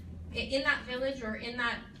 Because in that village or in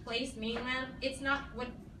that place, mainland, it's not what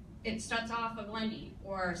it starts off a Lundy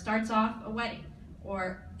or starts off a wedding.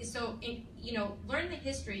 Or so, learn the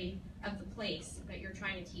history of the place that you're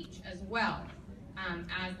trying to teach as well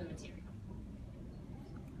as the material.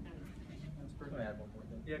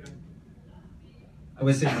 Yeah, go ahead. I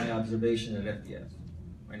would say my observation at FDF,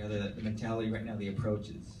 right now the mentality right now, the approach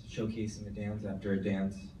is showcasing a dance after a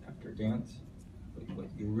dance after a dance. But what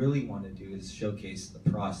you really want to do is showcase the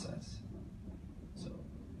process. So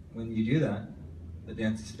when you do that, the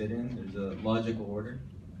dances fit in, there's a logical order,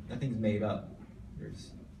 nothing's made up.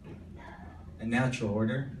 There's a natural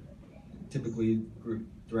order. Typically, group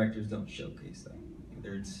directors don't showcase that.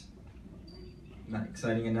 Either it's not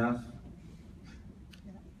exciting enough,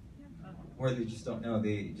 or they just don't know.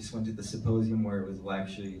 They just went to the symposium where it was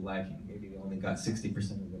actually lacking. Maybe they only got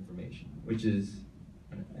 60% of the information, which is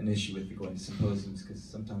an issue with going to symposiums, because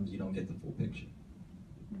sometimes you don't get the full picture.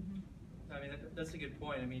 I mean, that's a good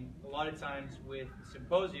point. I mean, a lot of times with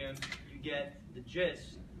symposiums, you get the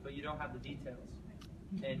gist, but you don't have the details.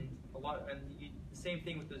 And the same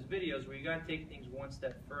thing with those videos, where you got to take things one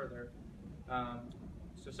step further.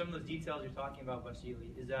 So some of those details you're talking about,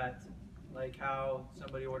 Vasily, is that like how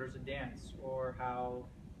somebody orders a dance, or how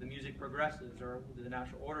the music progresses, or the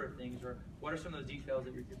natural order of things, or what are some of those details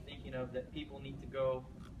that you're thinking of that people need to go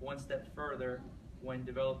one step further when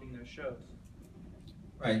developing their shows?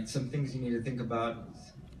 Right, some things you need to think about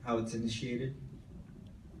is how it's initiated.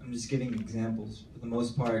 I'm just giving examples. For the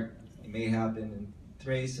most part, it may happen in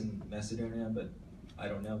Thrace and Macedonia, but I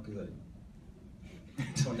don't know, because I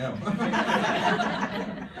don't know.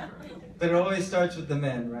 But it always starts with the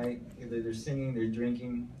men, right? Either they're singing, they're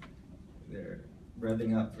drinking, they're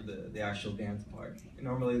revving up for the actual dance part. And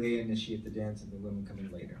normally they initiate the dance and the women come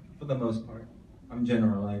in later, for the most part. I'm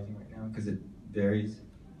generalizing right now because it varies.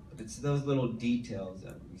 But it's those little details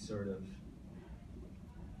that we sort of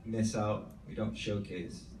miss out, we don't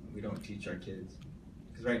showcase, we don't teach our kids.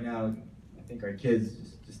 Because right now, I think our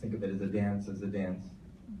kids just think of it as a dance,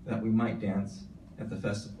 that we might dance at the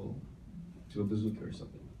festival to a bazooka or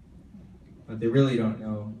something. But they really don't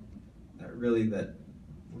know that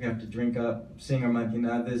we have to drink up, sing our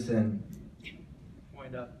manquinadas, and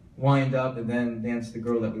wind up, and then dance the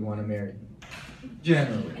girl that we want to marry.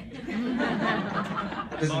 Generally.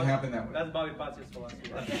 It doesn't happen that way. That's Bobby Patzia's philosophy.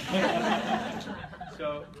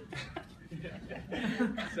 So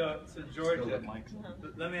Georgia,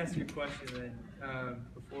 let me ask you a question then,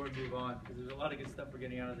 before we move on, because there's a lot of good stuff we're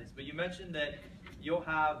getting out of this. But you mentioned that you'll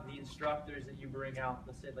have the instructors that you bring out,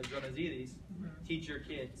 let's say like Zonazidis, teach your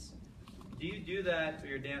kids. Do you do that, or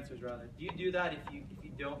your dancers rather? Do you do that if you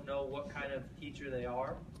don't know what kind of teacher they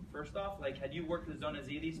are? First off, like, had you worked with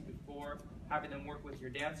Zonazidis before having them work with your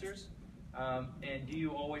dancers? And do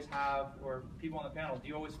you always have, or people on the panel, do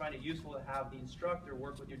you always find it useful to have the instructor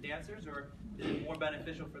work with your dancers, or is it more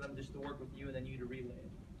beneficial for them just to work with you and then you to relay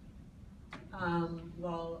it?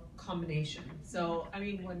 Well, combination. So, I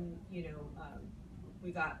mean, when,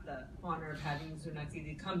 we got the honor of having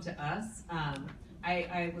Zunazizi come to us,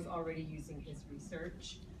 I was already using his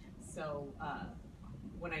research. So,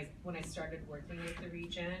 when I started working with the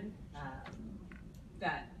region,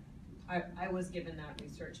 I was given that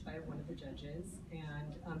research by one of the judges,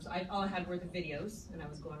 and so all I had were the videos, and I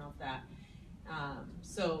was going off that.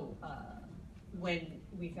 When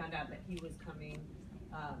we found out that he was coming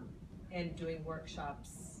and doing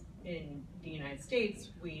workshops in the United States,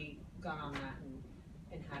 we got on that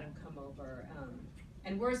and had him come over.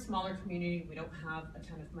 And we're a smaller community, we don't have a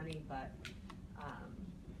ton of money, but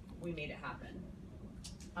we made it happen.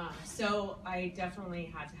 So I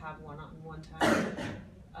definitely had to have one-on-one time.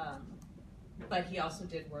 But he also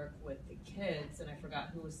did work with the kids, and I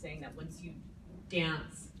forgot who was saying that once you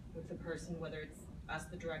dance with the person, whether it's us,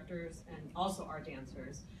 the directors, and also our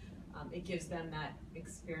dancers, it gives them that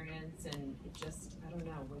experience, and it just, I don't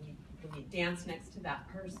know, when you dance next to that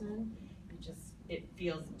person, it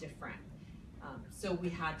feels different. So we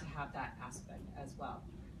had to have that aspect as well.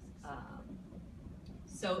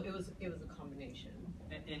 So it was a combination.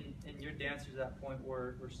 And your dancers at that point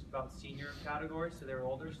were about senior category, so they were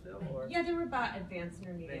older still, or? Yeah, they were about advanced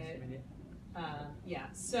intermediate.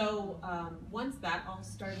 Yeah, so once that all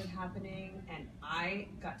started happening and I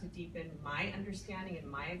got to deepen my understanding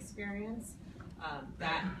and my experience,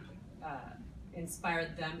 that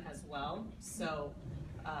inspired them as well. So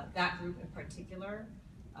that group in particular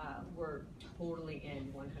were totally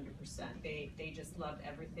in 100%. They just loved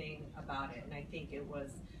everything about it, and I think it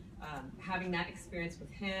was having that experience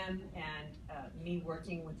with him and me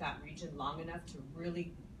working with that region long enough to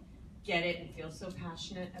really get it and feel so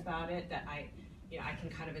passionate about it that I can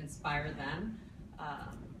kind of inspire them.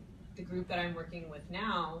 The group that I'm working with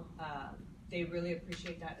now, they really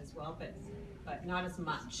appreciate that as well, but not as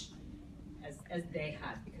much as they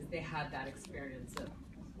had, because they had that experience of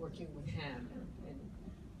working with him,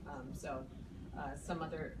 and some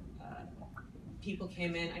other people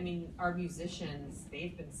came in. I mean, our musicians,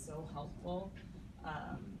 they've been so helpful,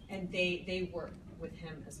 and they work with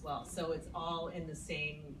him as well. So it's all in the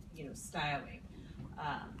same, styling.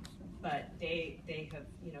 But they have,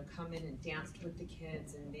 come in and danced with the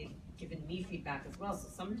kids, and they've given me feedback as well. So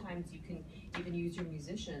sometimes you can even use your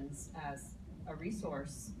musicians as a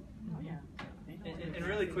resource. Oh, yeah. And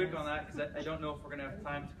really quick on that, because I don't know if we're going to have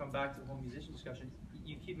time to come back to the whole musician discussion.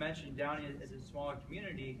 You keep mentioning Downey as a smaller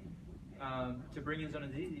community, to bring in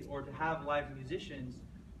Zunazizi or to have live musicians.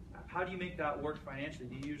 How do you make that work financially?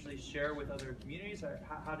 Do you usually share with other communities, or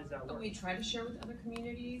how does that work? We try to share with other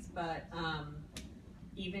communities, but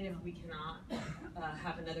even if we cannot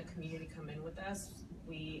have another community come in with us,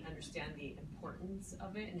 we understand the importance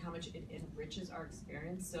of it and how much it enriches our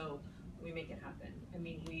experience, so we make it happen. I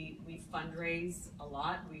mean, we fundraise a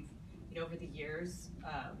lot. We've, over the years,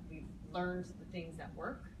 we've learned the things that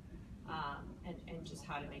work, and just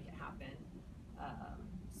how to make it happen.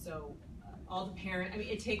 All the parents, I mean,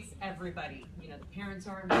 it takes everybody. The parents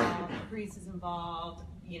are involved, the priest is involved,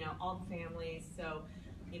 all the families. So,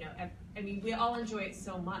 I mean, we all enjoy it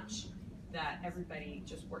so much that everybody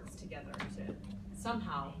just works together to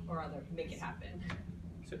somehow or other make it happen.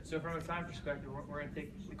 So from a time perspective, we're going to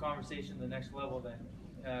take the conversation to the next level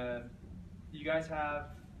then. You guys have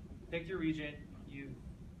picked your region, you've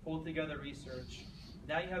pulled together research.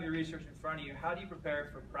 Now you have your research in front of you. How do you prepare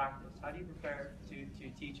for practice? How do you prepare to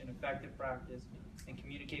teach an effective practice and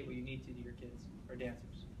communicate what you need to your kids or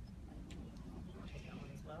dancers? Take that one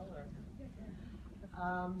as well, or?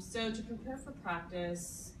 So to prepare for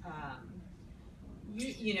practice, I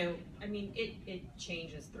mean, it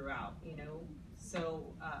changes throughout,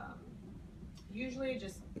 So usually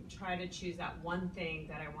just try to choose that one thing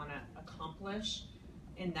that I want to accomplish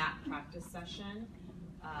in that practice session,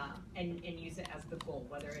 and use it as the goal,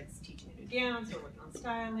 whether it's teaching a new dance or working on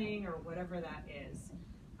styling or whatever that is,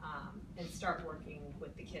 and start working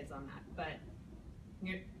with the kids on that. But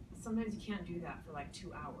sometimes you can't do that for like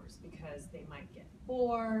 2 hours because they might get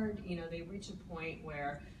bored. They reach a point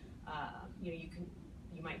where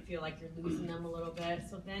you might feel like you're losing them a little bit.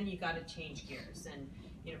 So then you got to change gears and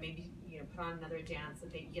maybe put on another dance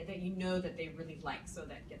that that they really like, so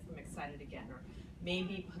that gets them excited again. Or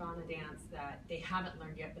maybe put on a dance that they haven't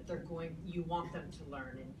learned yet, but you want them to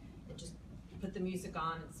learn, and just put the music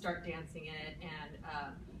on and start dancing it. And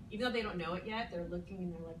even though they don't know it yet, they're looking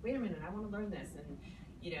and they're like, wait a minute, I want to learn this. And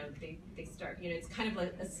they start, it's kind of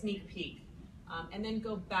like a sneak peek. And then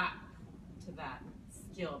go back to that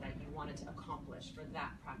skill that you wanted to accomplish for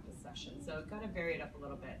that practice session. So it kind of varied up a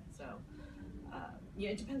little bit. So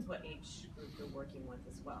yeah, it depends what age group you're working with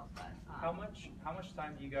as well. But how much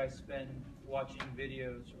time do you guys spend watching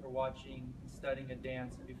videos or watching, studying a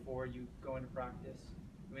dance before you go into practice?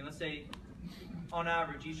 I mean, let's say on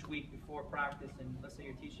average each week before practice, and let's say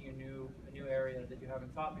you're teaching a new area that you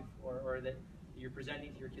haven't taught before, or that you're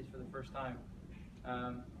presenting to your kids for the first time.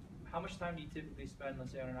 How much time do you typically spend,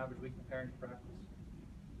 let's say, on an average week preparing for practice?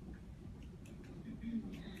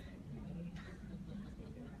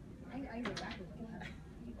 I go back.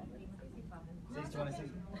 626.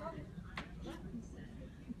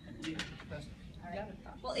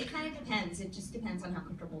 Well, it kind of depends. It just depends on how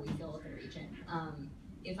comfortable we feel with the region.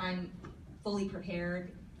 If I'm fully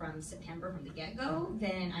prepared from September from the get-go,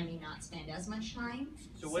 then I may not spend as much time.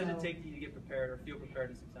 So what does it take you to get prepared or feel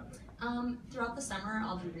prepared in September? Throughout the summer,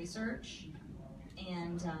 I'll do research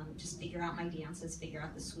and just figure out my dances, figure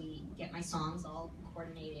out the suite, get my songs all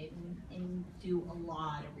coordinated, and do a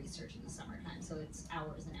lot of research in the summertime. So it's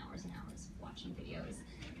hours and hours and hours of watching videos.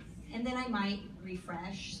 And then I might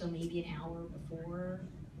refresh, so maybe an hour before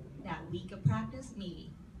that week of practice,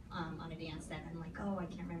 maybe on a dance that I'm like, oh, I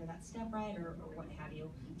can't remember that step right, or what have you.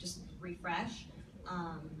 Just refresh.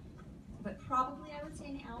 But probably I would say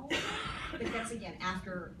an hour. But that's again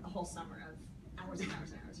after a whole summer of hours and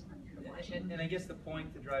hours and hours of watching. And I guess the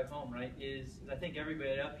point to drive home, right, is I think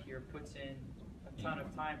everybody up here puts in a ton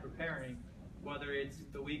of time preparing, whether it's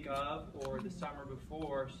the week of or the summer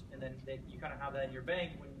before, and then you kind of have that in your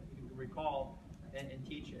bank when you can recall and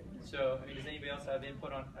teach it. So, I mean, does anybody else have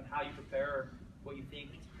input on how you prepare, or what you think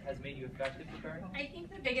has made you effective preparing? I think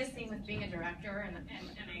the biggest thing with being a director, and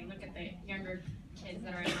I look at the younger kids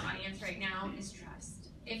that are in the audience right now, is trust.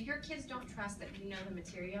 If your kids don't trust that you know the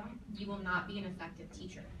material, you will not be an effective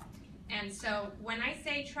teacher. And so when I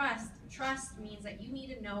say trust, trust means that you need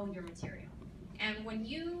to know your material. And when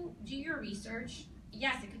you do your research,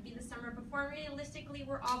 yes, it could be the summer before. Realistically,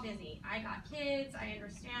 we're all busy. I got kids, I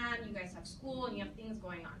understand, you guys have school and you have things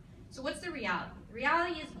going on. So what's the reality? The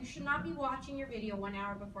reality is you should not be watching your video 1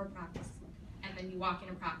 hour before practice, and then you walk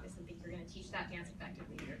into practice and think you're going to teach that dance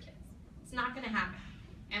effectively to your kids. It's not going to happen.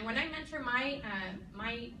 And when I mentor my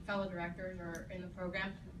fellow directors or in the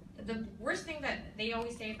program, the worst thing that they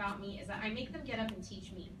always say about me is that I make them get up and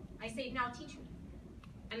teach me. I say, now teach me.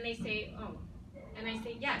 And they say, oh. And I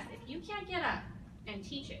say, yes, if you can't get up and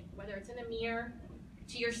teach it, whether it's in a mirror,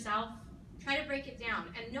 to yourself, try to break it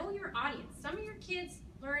down and know your audience. Some of your kids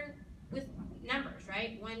learn with numbers,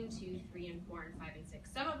 right? 1, 2, 3, and 4, and 5, and 6.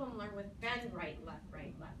 Some of them learn with bend right, left,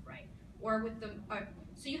 right, left, right. Or with the,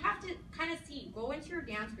 so you have to kind of see, go into your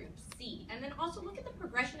dance group, see, and then also look at the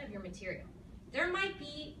progression of your material. There might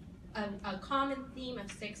be a common theme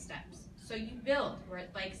of 6 steps. So you build where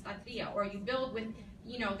it like statria, or you build with,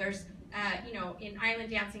 there's, in island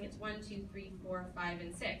dancing, it's 1, 2, 3, 4, 5,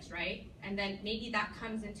 and 6, right? And then maybe that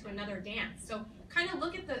comes into another dance. So kind of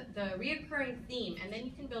look at the reoccurring theme, and then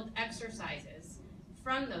you can build exercises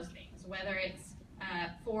from those things, whether it's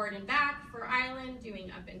forward and back for island,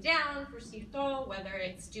 doing up and down for sirto, whether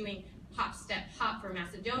it's doing hop, step, hop for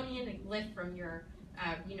Macedonian, and lift from your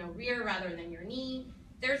rear rather than your knee.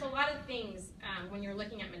 There's a lot of things when you're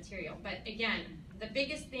looking at material. But again, the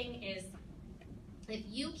biggest thing is if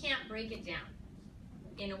you can't break it down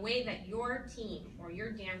in a way that your team or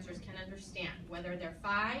your dancers can understand, whether they're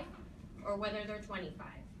 5 or whether they're 25,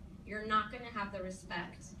 you're not going to have the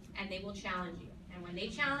respect, and they will challenge you. And when they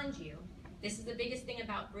challenge you, this is the biggest thing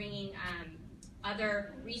about bringing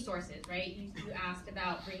other resources, right? You asked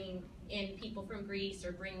about bringing in people from Greece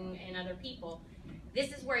or bringing in other people.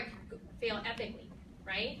 This is where it could fail epically,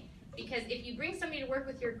 right? Because if you bring somebody to work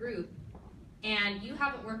with your group and you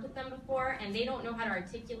haven't worked with them before and they don't know how to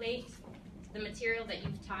articulate the material that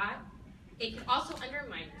you've taught, it can also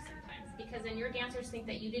undermine you sometimes, because then your dancers think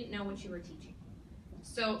that you didn't know what you were teaching.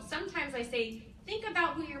 So sometimes I say, think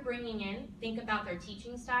about who you're bringing in, think about their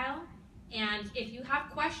teaching style, and if you have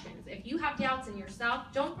questions, if you have doubts in yourself,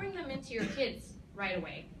 don't bring them into your kids right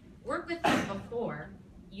away. Work with them before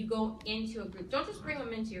you go into a group. Don't just bring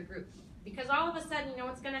them into your group, because all of a sudden, you know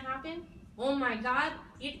what's going to happen? Oh my God,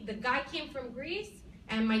 the guy came from Greece,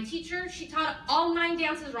 and my teacher, she taught all 9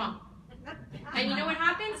 dances wrong. And you know what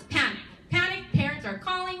happens? Panic. Panic, parents are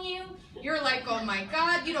calling you. You're like, oh my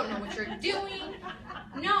God, you don't know what you're doing.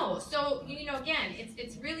 No, so, again,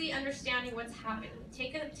 it's really understanding what's happening.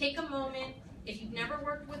 Take a moment. If you've never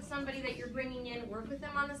worked with somebody that you're bringing in, work with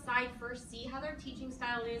them on the side first, see how their teaching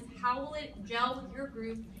style is, how will it gel with your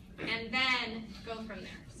group, and then go from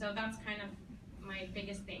there. So that's kind of my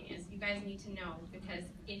biggest thing is you guys need to know, because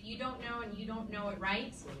if you don't know and you don't know it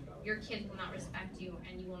right, your kids will not respect you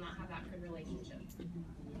and you will not have that good relationship.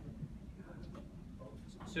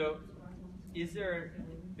 So, is there,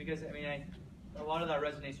 because I mean, a lot of that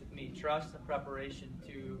resonates with me, trust and preparation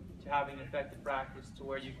to having effective practice to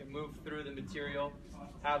where you can move through the material,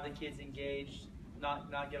 have the kids engaged,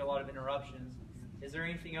 not get a lot of interruptions. Is there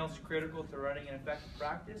anything else critical to running an effective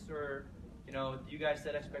practice, or do you guys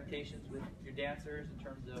set expectations with your dancers in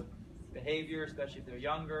terms of behavior, especially if they're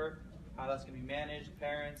younger, how that's going to be managed,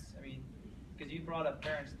 parents? I mean, because you brought up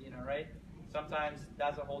parents, Dina, right? Sometimes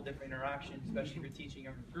that's a whole different interaction, especially if you're teaching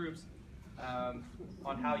younger groups,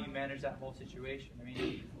 on how you manage that whole situation. I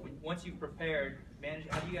mean, once you've prepared,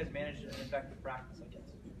 how do you guys manage an effective practice, I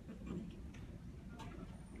guess?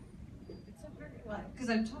 Because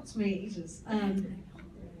I've taught so many ages.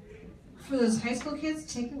 For those high school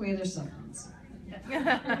kids, take away their cell phones.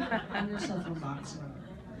 On their cell phone box or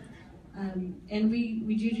whatever. And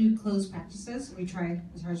we do closed practices. We try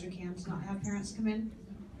as hard as we can to not have parents come in,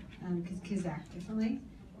 because kids act differently.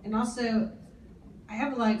 And also, I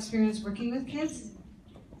have a lot of experience working with kids,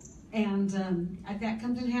 and that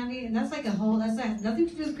comes in handy. And that's like that has nothing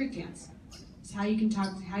to do with Greek dance. It's how you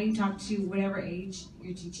talk to whatever age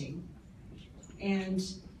you're teaching. And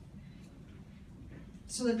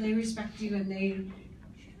so that they respect you,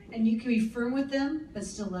 and you can be firm with them, but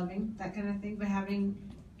still loving, that kind of thing. But having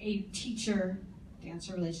a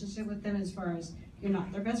teacher-dancer relationship with them, as far as you're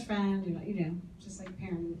not their best friend, you're not, just like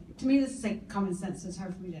parenting. To me, this is like common sense, so it's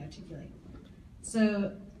hard for me to articulate.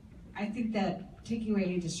 So I think that taking away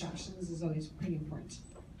any distractions is always pretty important.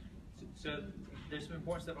 So there's some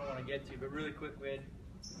important stuff I want to get to, but really quick, we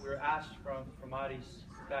were asked from Addis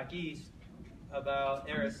back east about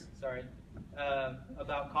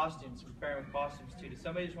about costumes, preparing with costumes too. Does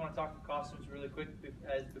somebody just want to talk to costumes really quick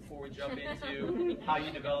before we jump into how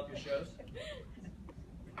you develop your shows?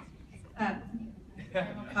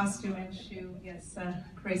 Costume and shoe, yes,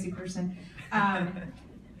 crazy person.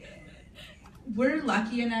 We're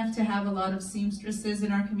lucky enough to have a lot of seamstresses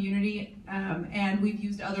in our community, and we've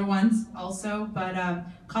used other ones also, but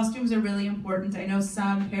costumes are really important. I know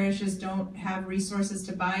some parishes don't have resources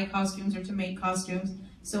to buy costumes or to make costumes,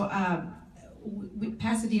 so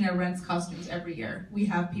Pasadena rents costumes every year. We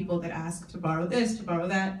have people that ask to borrow this, to borrow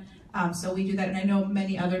that, so we do that, and I know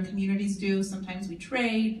many other communities do. Sometimes we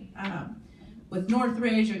trade with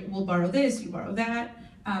Northridge, we'll borrow this, you borrow that.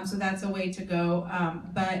 So that's a way to go.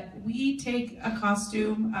 But we take a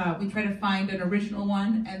costume, we try to find an original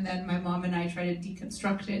one, and then my mom and I try to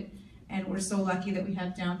deconstruct it. And we're so lucky that we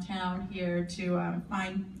have downtown here to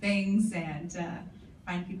find things and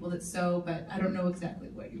find people that sew, but I don't know exactly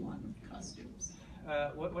what you want with costumes.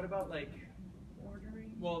 What about like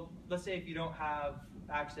ordering? Well, let's say if you don't have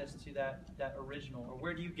access to that original, or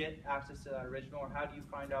where do you get access to that original, or how do you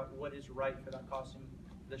find out what is right for that costume,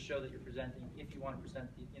 the show that you're presenting, if you want to present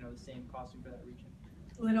the same costume for that region?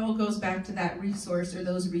 Well, it all goes back to that resource, or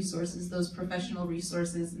those resources, those professional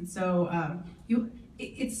resources, and so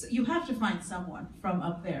you have to find someone from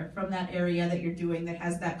up there, from that area that you're doing, that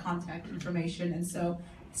has that contact information. And so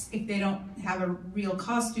if they don't have a real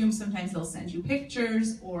costume, sometimes they'll send you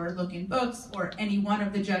pictures or look in books, or any one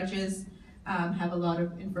of the judges have a lot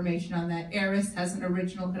of information on that. Eris has an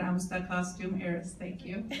original Gramsta costume. Eris, thank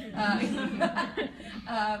you.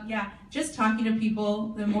 Yeah, just talking to people,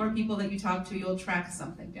 the more people that you talk to, you'll track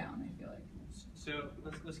something down, I feel like. So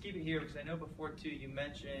let's keep it here, because I know before too you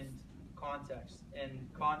mentioned context, and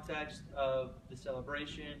context of the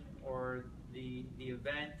celebration or the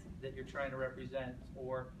event that you're trying to represent,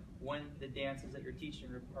 or when the dances that you're teaching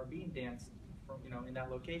are being danced from, in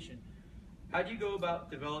that location. How do you go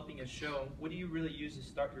about developing a show? What do you really use to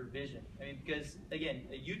start your vision? I mean, because again,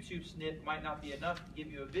 a YouTube snip might not be enough to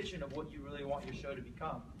give you a vision of what you really want your show to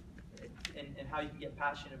become, and how you can get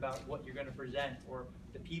passionate about what you're going to present, or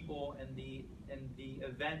the people and the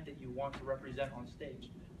event that you want to represent on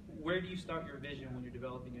stage. Where do you start your vision when you're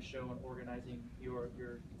developing a show and organizing your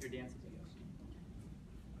dances, I guess?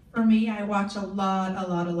 For me, I watch a lot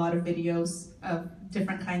of videos of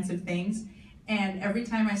different kinds of things. And every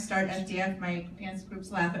time I start FDF, my dance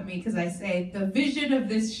groups laugh at me because I say, the vision of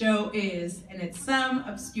this show is, and it's some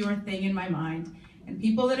obscure thing in my mind. And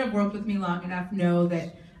people that have worked with me long enough know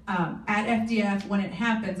that at FDF, when it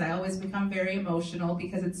happens, I always become very emotional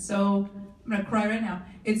because it's so, I'm gonna cry right now,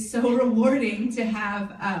 it's so rewarding to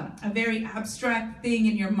have a very abstract thing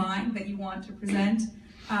in your mind that you want to present.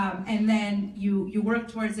 And then you work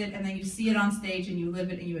towards it, and then you see it on stage, and you live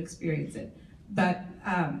it, and you experience it. But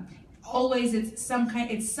always it's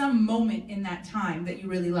some moment in that time that you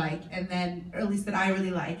really like, and then, or at least that I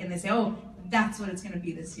really like, and they say, oh, that's what it's going to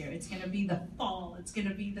be this year. It's going to be the fall, it's going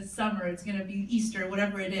to be the summer, it's going to be Easter,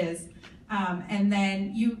 whatever it is. And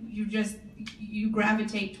then you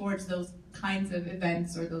gravitate towards those kinds of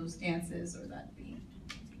events or those dances or that theme.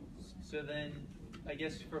 So then, I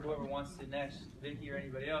guess for whoever wants to next, Vicky or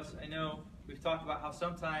anybody else, I know we've talked about how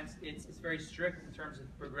sometimes it's very strict in terms of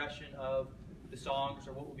the progression of the songs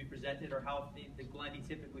or what will be presented or how the Glendy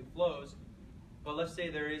typically flows. But let's say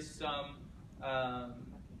there is some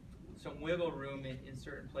wiggle room in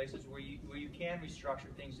certain places where you can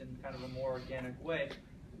restructure things in kind of a more organic way.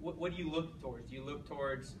 What do you look towards? Do you look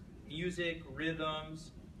towards music,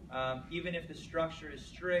 rhythms? Even if the structure is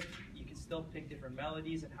strict, you can still pick different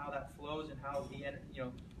melodies and how that flows and how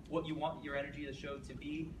what you want your energy of the show to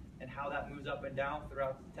be and how that moves up and down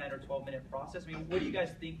throughout the 10 or 12-minute process. I mean, what do you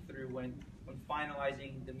guys think through when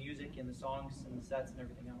finalizing the music and the songs and the sets and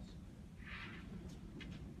everything else?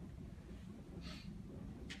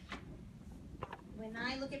 When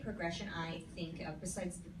I look at progression, I think of,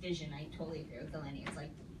 besides the vision, I totally agree with Eleni. It's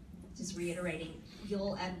like, just reiterating,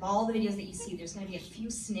 you'll, at all the videos that you see, there's going to be a few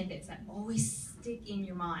snippets that always stick in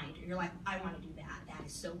your mind. And you're like, I want to do that. That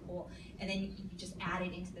is so cool. And then you just add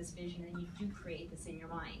it into this vision, and you do create this in your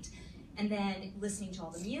mind. And then listening to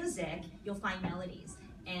all the music, you'll find melodies.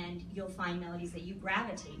 And you'll find melodies that you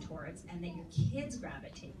gravitate towards and that your kids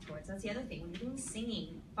gravitate towards. That's the other thing. When you're doing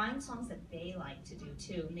singing, find songs that they like to do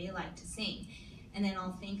too, and they like to sing. And then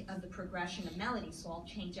I'll think of the progression of melodies. So I'll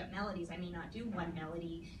change up melodies. I may not do one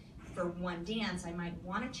melody for one dance. I might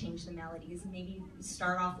want to change the melodies, maybe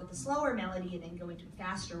start off with a slower melody and then go into a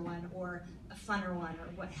faster one or a funner one or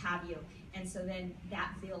what have you. And so then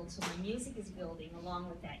that builds. So my music is building along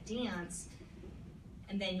with that dance,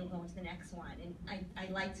 and then you'll go into the next one. And I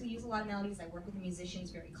like to use a lot of melodies. I work with the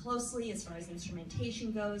musicians very closely as far as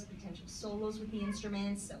instrumentation goes, potential solos with the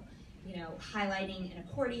instruments. So, you know, highlighting an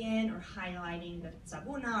accordion or highlighting the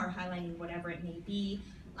zabuna or highlighting whatever it may be.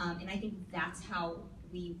 And I think that's how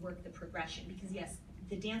we work the progression, because yes,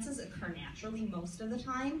 the dances occur naturally most of the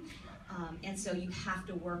time, and so you have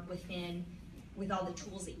to work with all the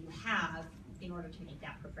tools that you have in order to make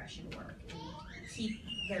that progression work and keep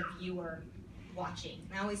the viewer watching.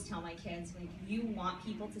 And I always tell my kids, like, you want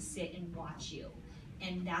people to sit and watch you,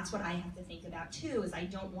 and that's what I have to think about too, is I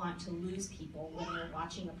don't want to lose people when they're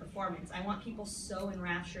watching a performance. I want people so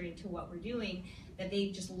enraptured into what we're doing that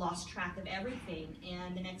they've just lost track of everything,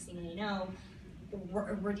 and the next thing they know,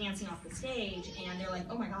 we're dancing off the stage, and they're like,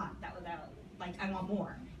 oh my God, that was that, like, I want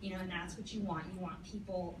more, you know, and that's what you want. You want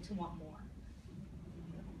people to want more.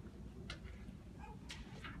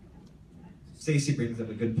 Stacy brings up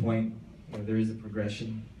a good point. You know, there is a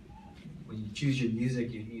progression. When you choose your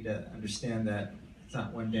music, you need to understand that it's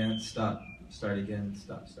not one dance, stop, start again,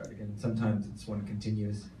 stop, start again. Sometimes it's one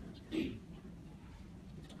continuous.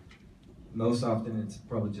 Most often it's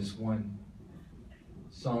probably just one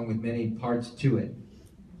song with many parts to it.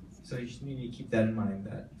 So you just need to keep that in mind,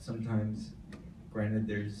 that sometimes, granted,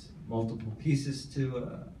 there's multiple pieces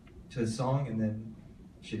to a song, and then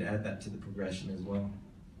you should add that to the progression as well.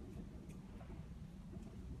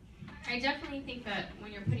 I definitely think that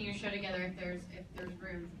when you're putting your show together, if there's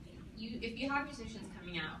room, if you have musicians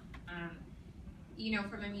coming out, you know,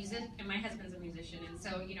 from a music, and my husband's a musician, and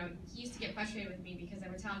so, you know, he used to get frustrated with me because I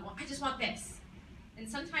would tell him, well, I just want this. And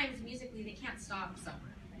sometimes musically they can't stop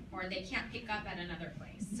somewhere, or they can't pick up at another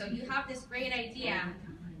place. So you have this great idea,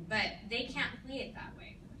 but they can't play it that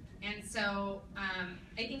way. And so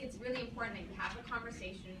I think it's really important that you have a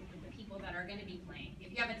conversation with the people that are going to be playing.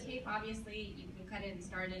 If you have a tape, obviously, you can cut it and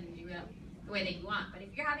start it and do it the way that you want. But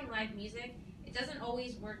if you're having live music, it doesn't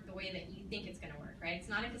always work the way that you think it's going to work, right? It's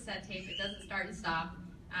not a cassette tape. It doesn't start and stop.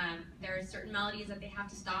 There are certain melodies that they have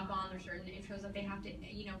to stop on. There are certain intros that they have to,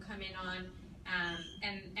 you know, come in on.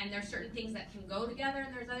 And there's certain things that can go together,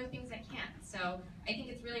 and there's other things that can't. So I think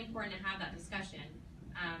it's really important to have that discussion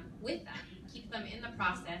with them. Keep them in the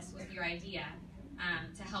process with your idea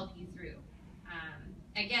to help you through.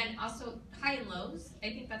 Again, also high and lows. I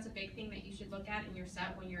think that's a big thing that you should look at in your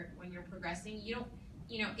set when you're progressing. You don't,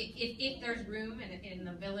 you know, if there's room in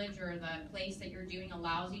the village or the place that you're doing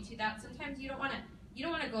allows you to that. Sometimes you don't want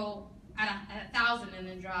to go at 1,000 and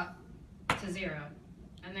then drop to 0.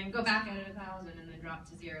 And then go back at 1,000 and then drop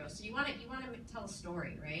to 0. So you want to tell a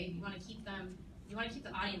story, right? You want to keep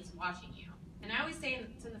the audience watching you. And I always say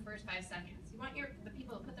it's in the first 5 seconds. You want the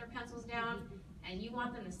people to put their pencils down, and you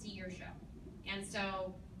want them to see your show. And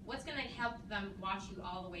so what's going to help them watch you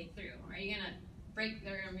all the way through? Are you going to break?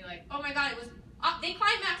 They're going to be like, oh my God, it was they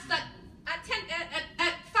climaxed at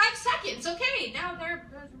 5 seconds. Okay, now they're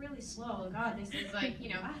really slow. God, this is like, you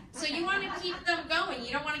know. So you want to keep them going.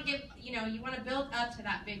 You don't want to give, you know, you want to build up to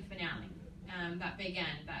that big finale. that big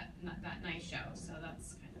end, that nice show. So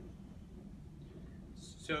that's kind of.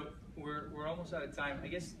 So we're almost out of time. I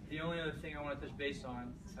guess the only other thing I want to touch base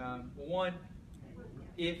on, well, one,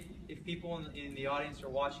 if people in the audience are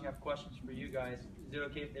watching have questions for you guys, is it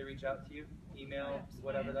okay if they reach out to you, email,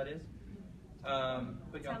 whatever that is?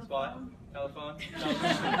 Put you on the spot. Telephone.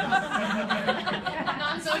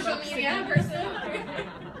 Non-social media person.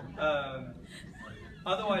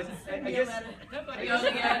 Otherwise, I guess.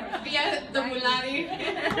 Via the Mulari.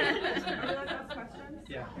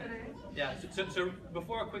 Yeah. Yeah. So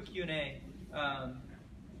before a quick Q&A,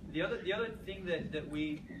 the other thing that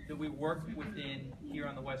we work within here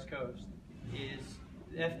on the West Coast is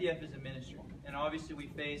FDF is a ministry, and obviously we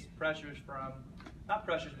face pressures from not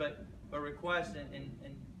pressures but requests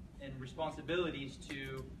and responsibilities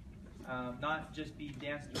to not just be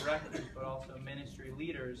dance directors but also ministry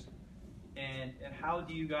leaders. And how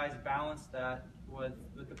do you guys balance that with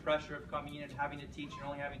the pressure of coming in and having to teach and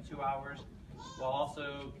only having 2 hours, while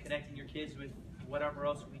also connecting your kids with whatever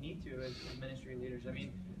else we need to as ministry leaders? I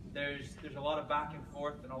mean, there's a lot of back and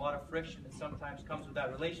forth and a lot of friction that sometimes comes with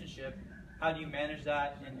that relationship. How do you manage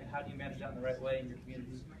that, and how do you manage that in the right way in your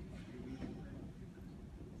communities?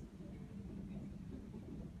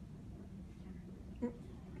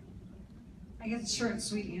 I guess the short and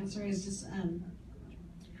sweet answer is just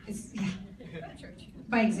it's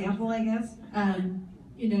by example, I guess.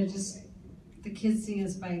 Just the kids seeing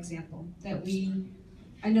us by example.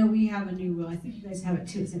 I know we have a new rule. I think you guys have it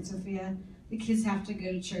too at St. Sophia. The kids have to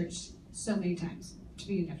go to church so many times to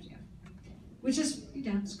be in FDF, which is,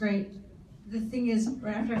 it's great. The thing is,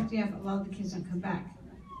 right after FDF, a lot of the kids don't come back.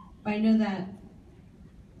 But I know that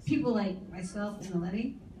people like myself and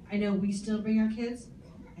Eleni, I know we still bring our kids.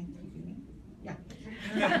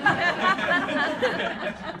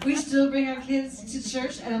 We still bring our kids to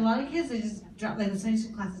church, and a lot of kids, they just drop, like the Sunday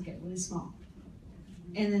school classes get really small.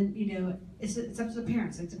 And then, it's up to the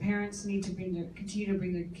parents. Like the parents need to continue to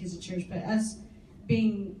bring their kids to church, but us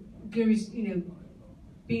being good,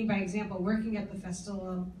 being by example, working at the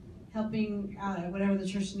festival, helping whatever the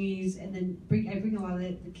church needs, and then I bring a lot of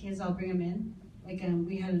the kids, I'll bring them in. Like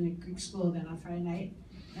we had a Greek school event on Friday night,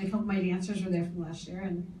 and a couple of my dancers were there from last year,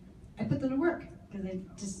 and I put them to work. Because they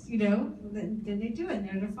just, then they do it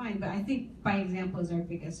and they're fine. But I think by example is our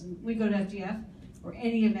biggest. And we go to FDF or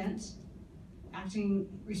any event, acting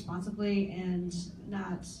responsibly and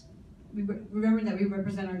remember that we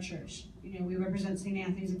represent our church. We represent St.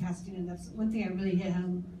 Anthony's in Pasadena. And that's one thing I really hit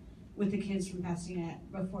home with the kids from Pasadena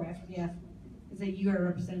before FDF, is that you are a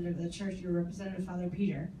representative of the church. You're a representative of Father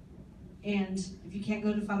Peter. And if you can't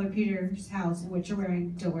go to Father Peter's house in what you're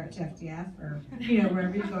wearing, don't wear it to FDF or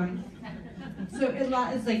wherever you're going. So it's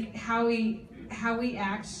like how we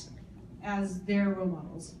act as their role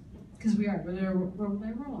models, because we're their role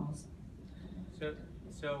models.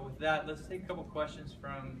 So with that, let's take a couple questions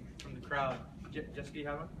from the crowd. Jessica, you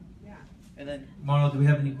have one? Yeah. And then Marlo, do we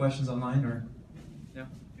have any questions online or? No.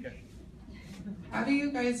 Okay. How do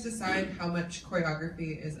you guys decide how much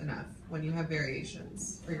choreography is enough when you have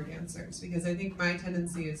variations for your dancers? Because I think my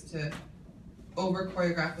tendency is to over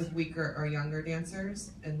choreograph with weaker or younger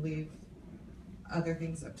dancers and leave other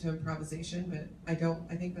things up to improvisation, but I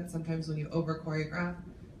think that sometimes when you over choreograph,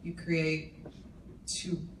 you create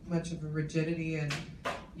too much of a rigidity and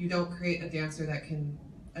you don't create a dancer that can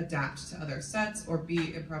adapt to other sets or be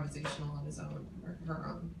improvisational on his own or her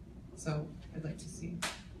own. So I'd like to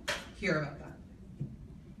hear about that.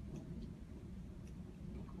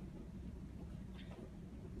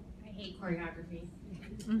 I hate choreography.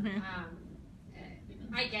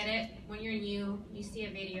 I get it. When you're new, you see a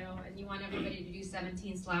video and you want everybody to do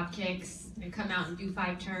 17 slap kicks and come out and do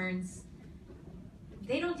 5 turns.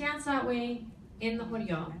 They don't dance that way in the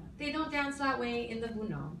Horyo. They don't dance that way in the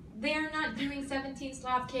Buno. They are not doing 17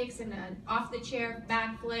 slap kicks and an off the chair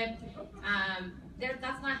backflip.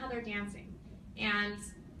 That's not how they're dancing. And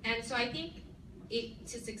so I think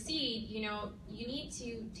to succeed, you need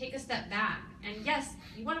to take a step back. And yes,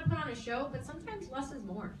 you want to put on a show, but sometimes less is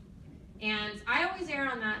more. And I always err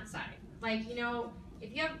on that side. Like,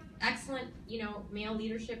 if you have excellent, male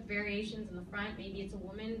leadership variations in the front, maybe it's a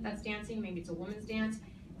woman that's dancing, maybe it's a woman's dance,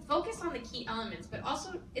 focus on the key elements, but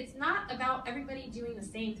also it's not about everybody doing the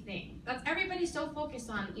same thing. That's everybody so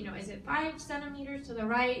focused on, is it 5 centimeters to the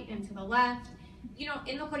right and to the left?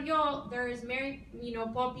 In the Horyo, there is Mary,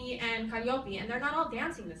 Poppy and Calliope, and they're not all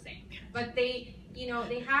dancing the same. But they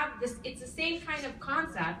have this, it's the same kind of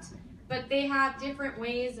concept, but they have different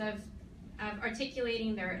ways of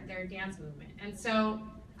articulating their dance movement. And so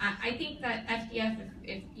I think that FDF,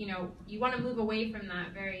 if you want to move away from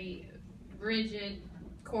that very rigid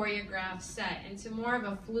choreographed set into more of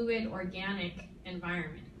a fluid, organic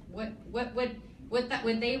environment? Would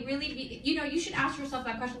they really be, you know, you should ask yourself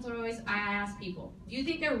that question. So I ask people, do you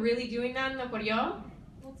think they're really doing that in the choreo?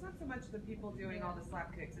 Well, it's not so much the people doing all the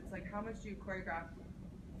slap kicks. It's like how much do you choreograph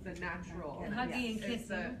the natural? Hugging and It's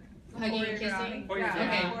kissing. Hugging and kissing? Yeah,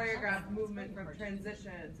 Okay. choreographed movement from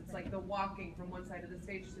transitions. It's like the walking from one side of the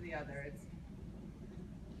stage to the other. It's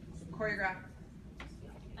choreographed.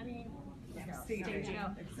 I mean, Staging.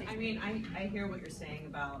 I mean, I hear what you're saying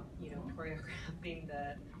about, you know, choreographing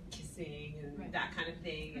the kissing and that kind of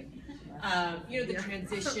thing, and you know, the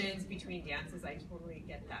transitions between dances. I totally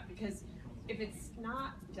get that, because if it's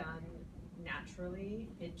not done naturally,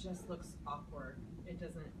 it just looks awkward. It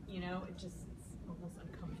doesn't, you know, it's almost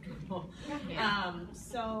uncomfortable.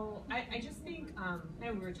 So I just think, you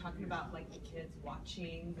know, we were talking about like the kids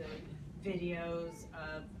watching the videos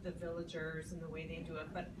of the villagers and the way they do it,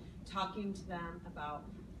 but talking to them about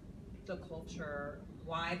the culture,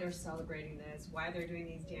 why they're celebrating this, why they're doing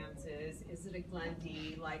these dances. Is it a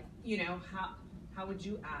Glendy? Like, you know, how would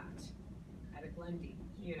you act at a Glendy,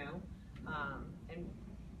 you know? And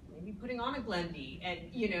maybe putting on a Glendy, and,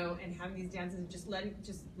 you know, and having these dances, and just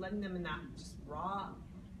letting them in that just raw,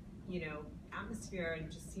 you know, atmosphere,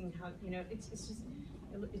 and just seeing how, you know, it just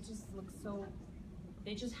looks so,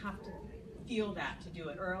 they just have to feel that to do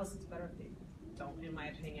it, or else it's better if they don't, in my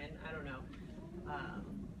opinion. I don't know. I don't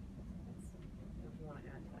know if you want to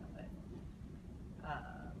add to that, but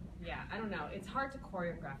yeah, I don't know. It's hard to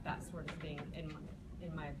choreograph that sort of thing,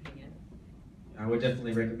 in my opinion. I would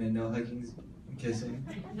definitely recommend no hugging and kissing.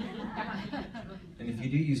 And if you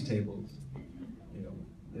do use tables, you know,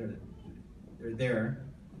 they're there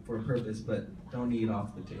for a purpose, but don't eat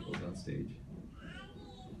off the tables on stage.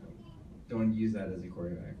 Don't use that as a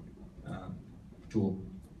choreographic tool.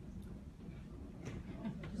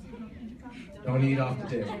 Don't eat off the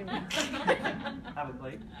table. Have a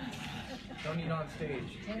plate. Don't eat on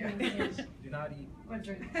stage. Do not eat. But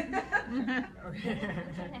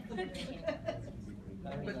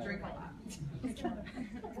drink a lot.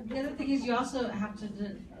 The other thing is you also have to,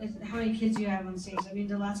 is how many kids you have on stage. I mean,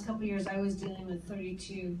 the last couple of years I was dealing with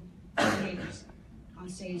 32 creators on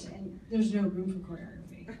stage, and there's no room for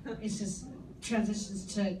choreography. It's just transitions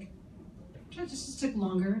took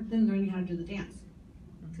longer than learning how to do the dance,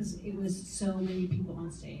 because it was so many people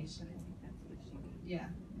on stage. Yeah.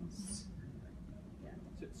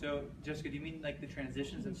 So, Jessica, do you mean like the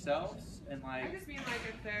transitions themselves, and like? I just mean like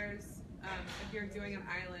if there's, if you're doing an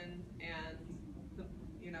island and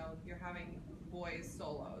you know, you're having boys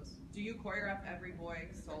solos. Do you choreograph every boy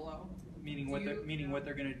solo? Meaning what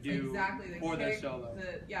they're going to do exactly, for their solo.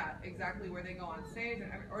 Yeah, exactly, where they go on stage,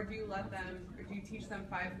 or do you do you teach them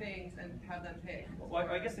 5 things and have them pick? Well,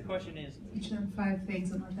 I guess the question is, teach them 5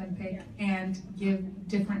 things and let them pick, and give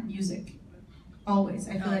different music. Always.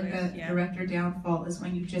 I feel like the director downfall is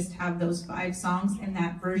when you just have those 5 songs and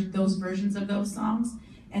those versions of those songs,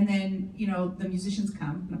 and then, you know, the musicians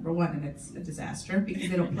come, number one, and it's a disaster because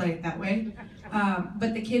they don't play it that way.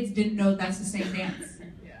 But the kids didn't know that's the same dance.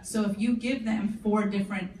 So if you give them 4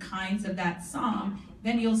 different kinds of that song,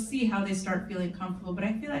 then you'll see how they start feeling comfortable. But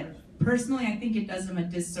I feel like, personally, I think it does them a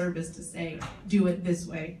disservice to say, do it this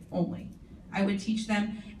way only. I would teach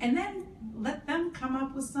them, and then let them come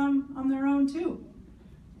up with some on their own too.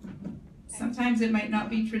 Sometimes it might not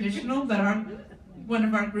be traditional, but one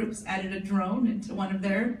of our groups added a drone into one of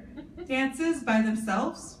their dances by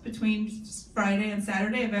themselves between Friday and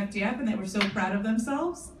Saturday of FDF, and they were so proud of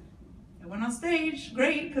themselves. They went on stage,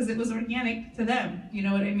 great, because it was organic to them, you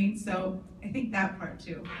know what I mean? So I think that part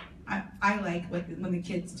too. I like when the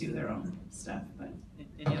kids do their own stuff. But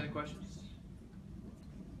any other questions?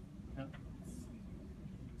 No?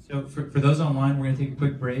 So for those online, we're going to take a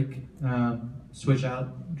quick break, switch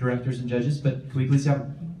out directors and judges, but can we please have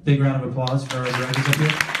a big round of applause for our directors up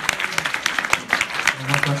here? One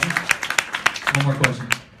more question? One more question.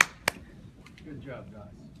 Good job,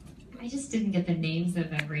 guys. I just didn't get the names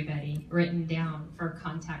of everybody written down for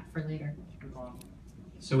contact for later.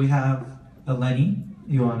 So we have Eleni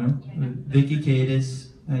Ioannou, Vicky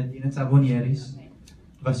Cadis, Dina Tabonieris,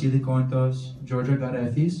 Vasily Kontos, Georgia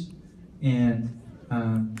Garethis, and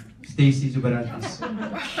Stacy Zubaratis.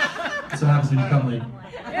 That's what happens when you come late.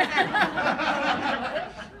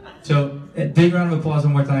 So, a big round of applause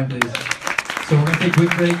one more time, please. So we're going to take a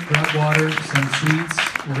quick break, grab water, some sweets.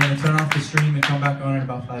 We're going to turn off the stream and come back on in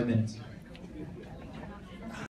about 5 minutes.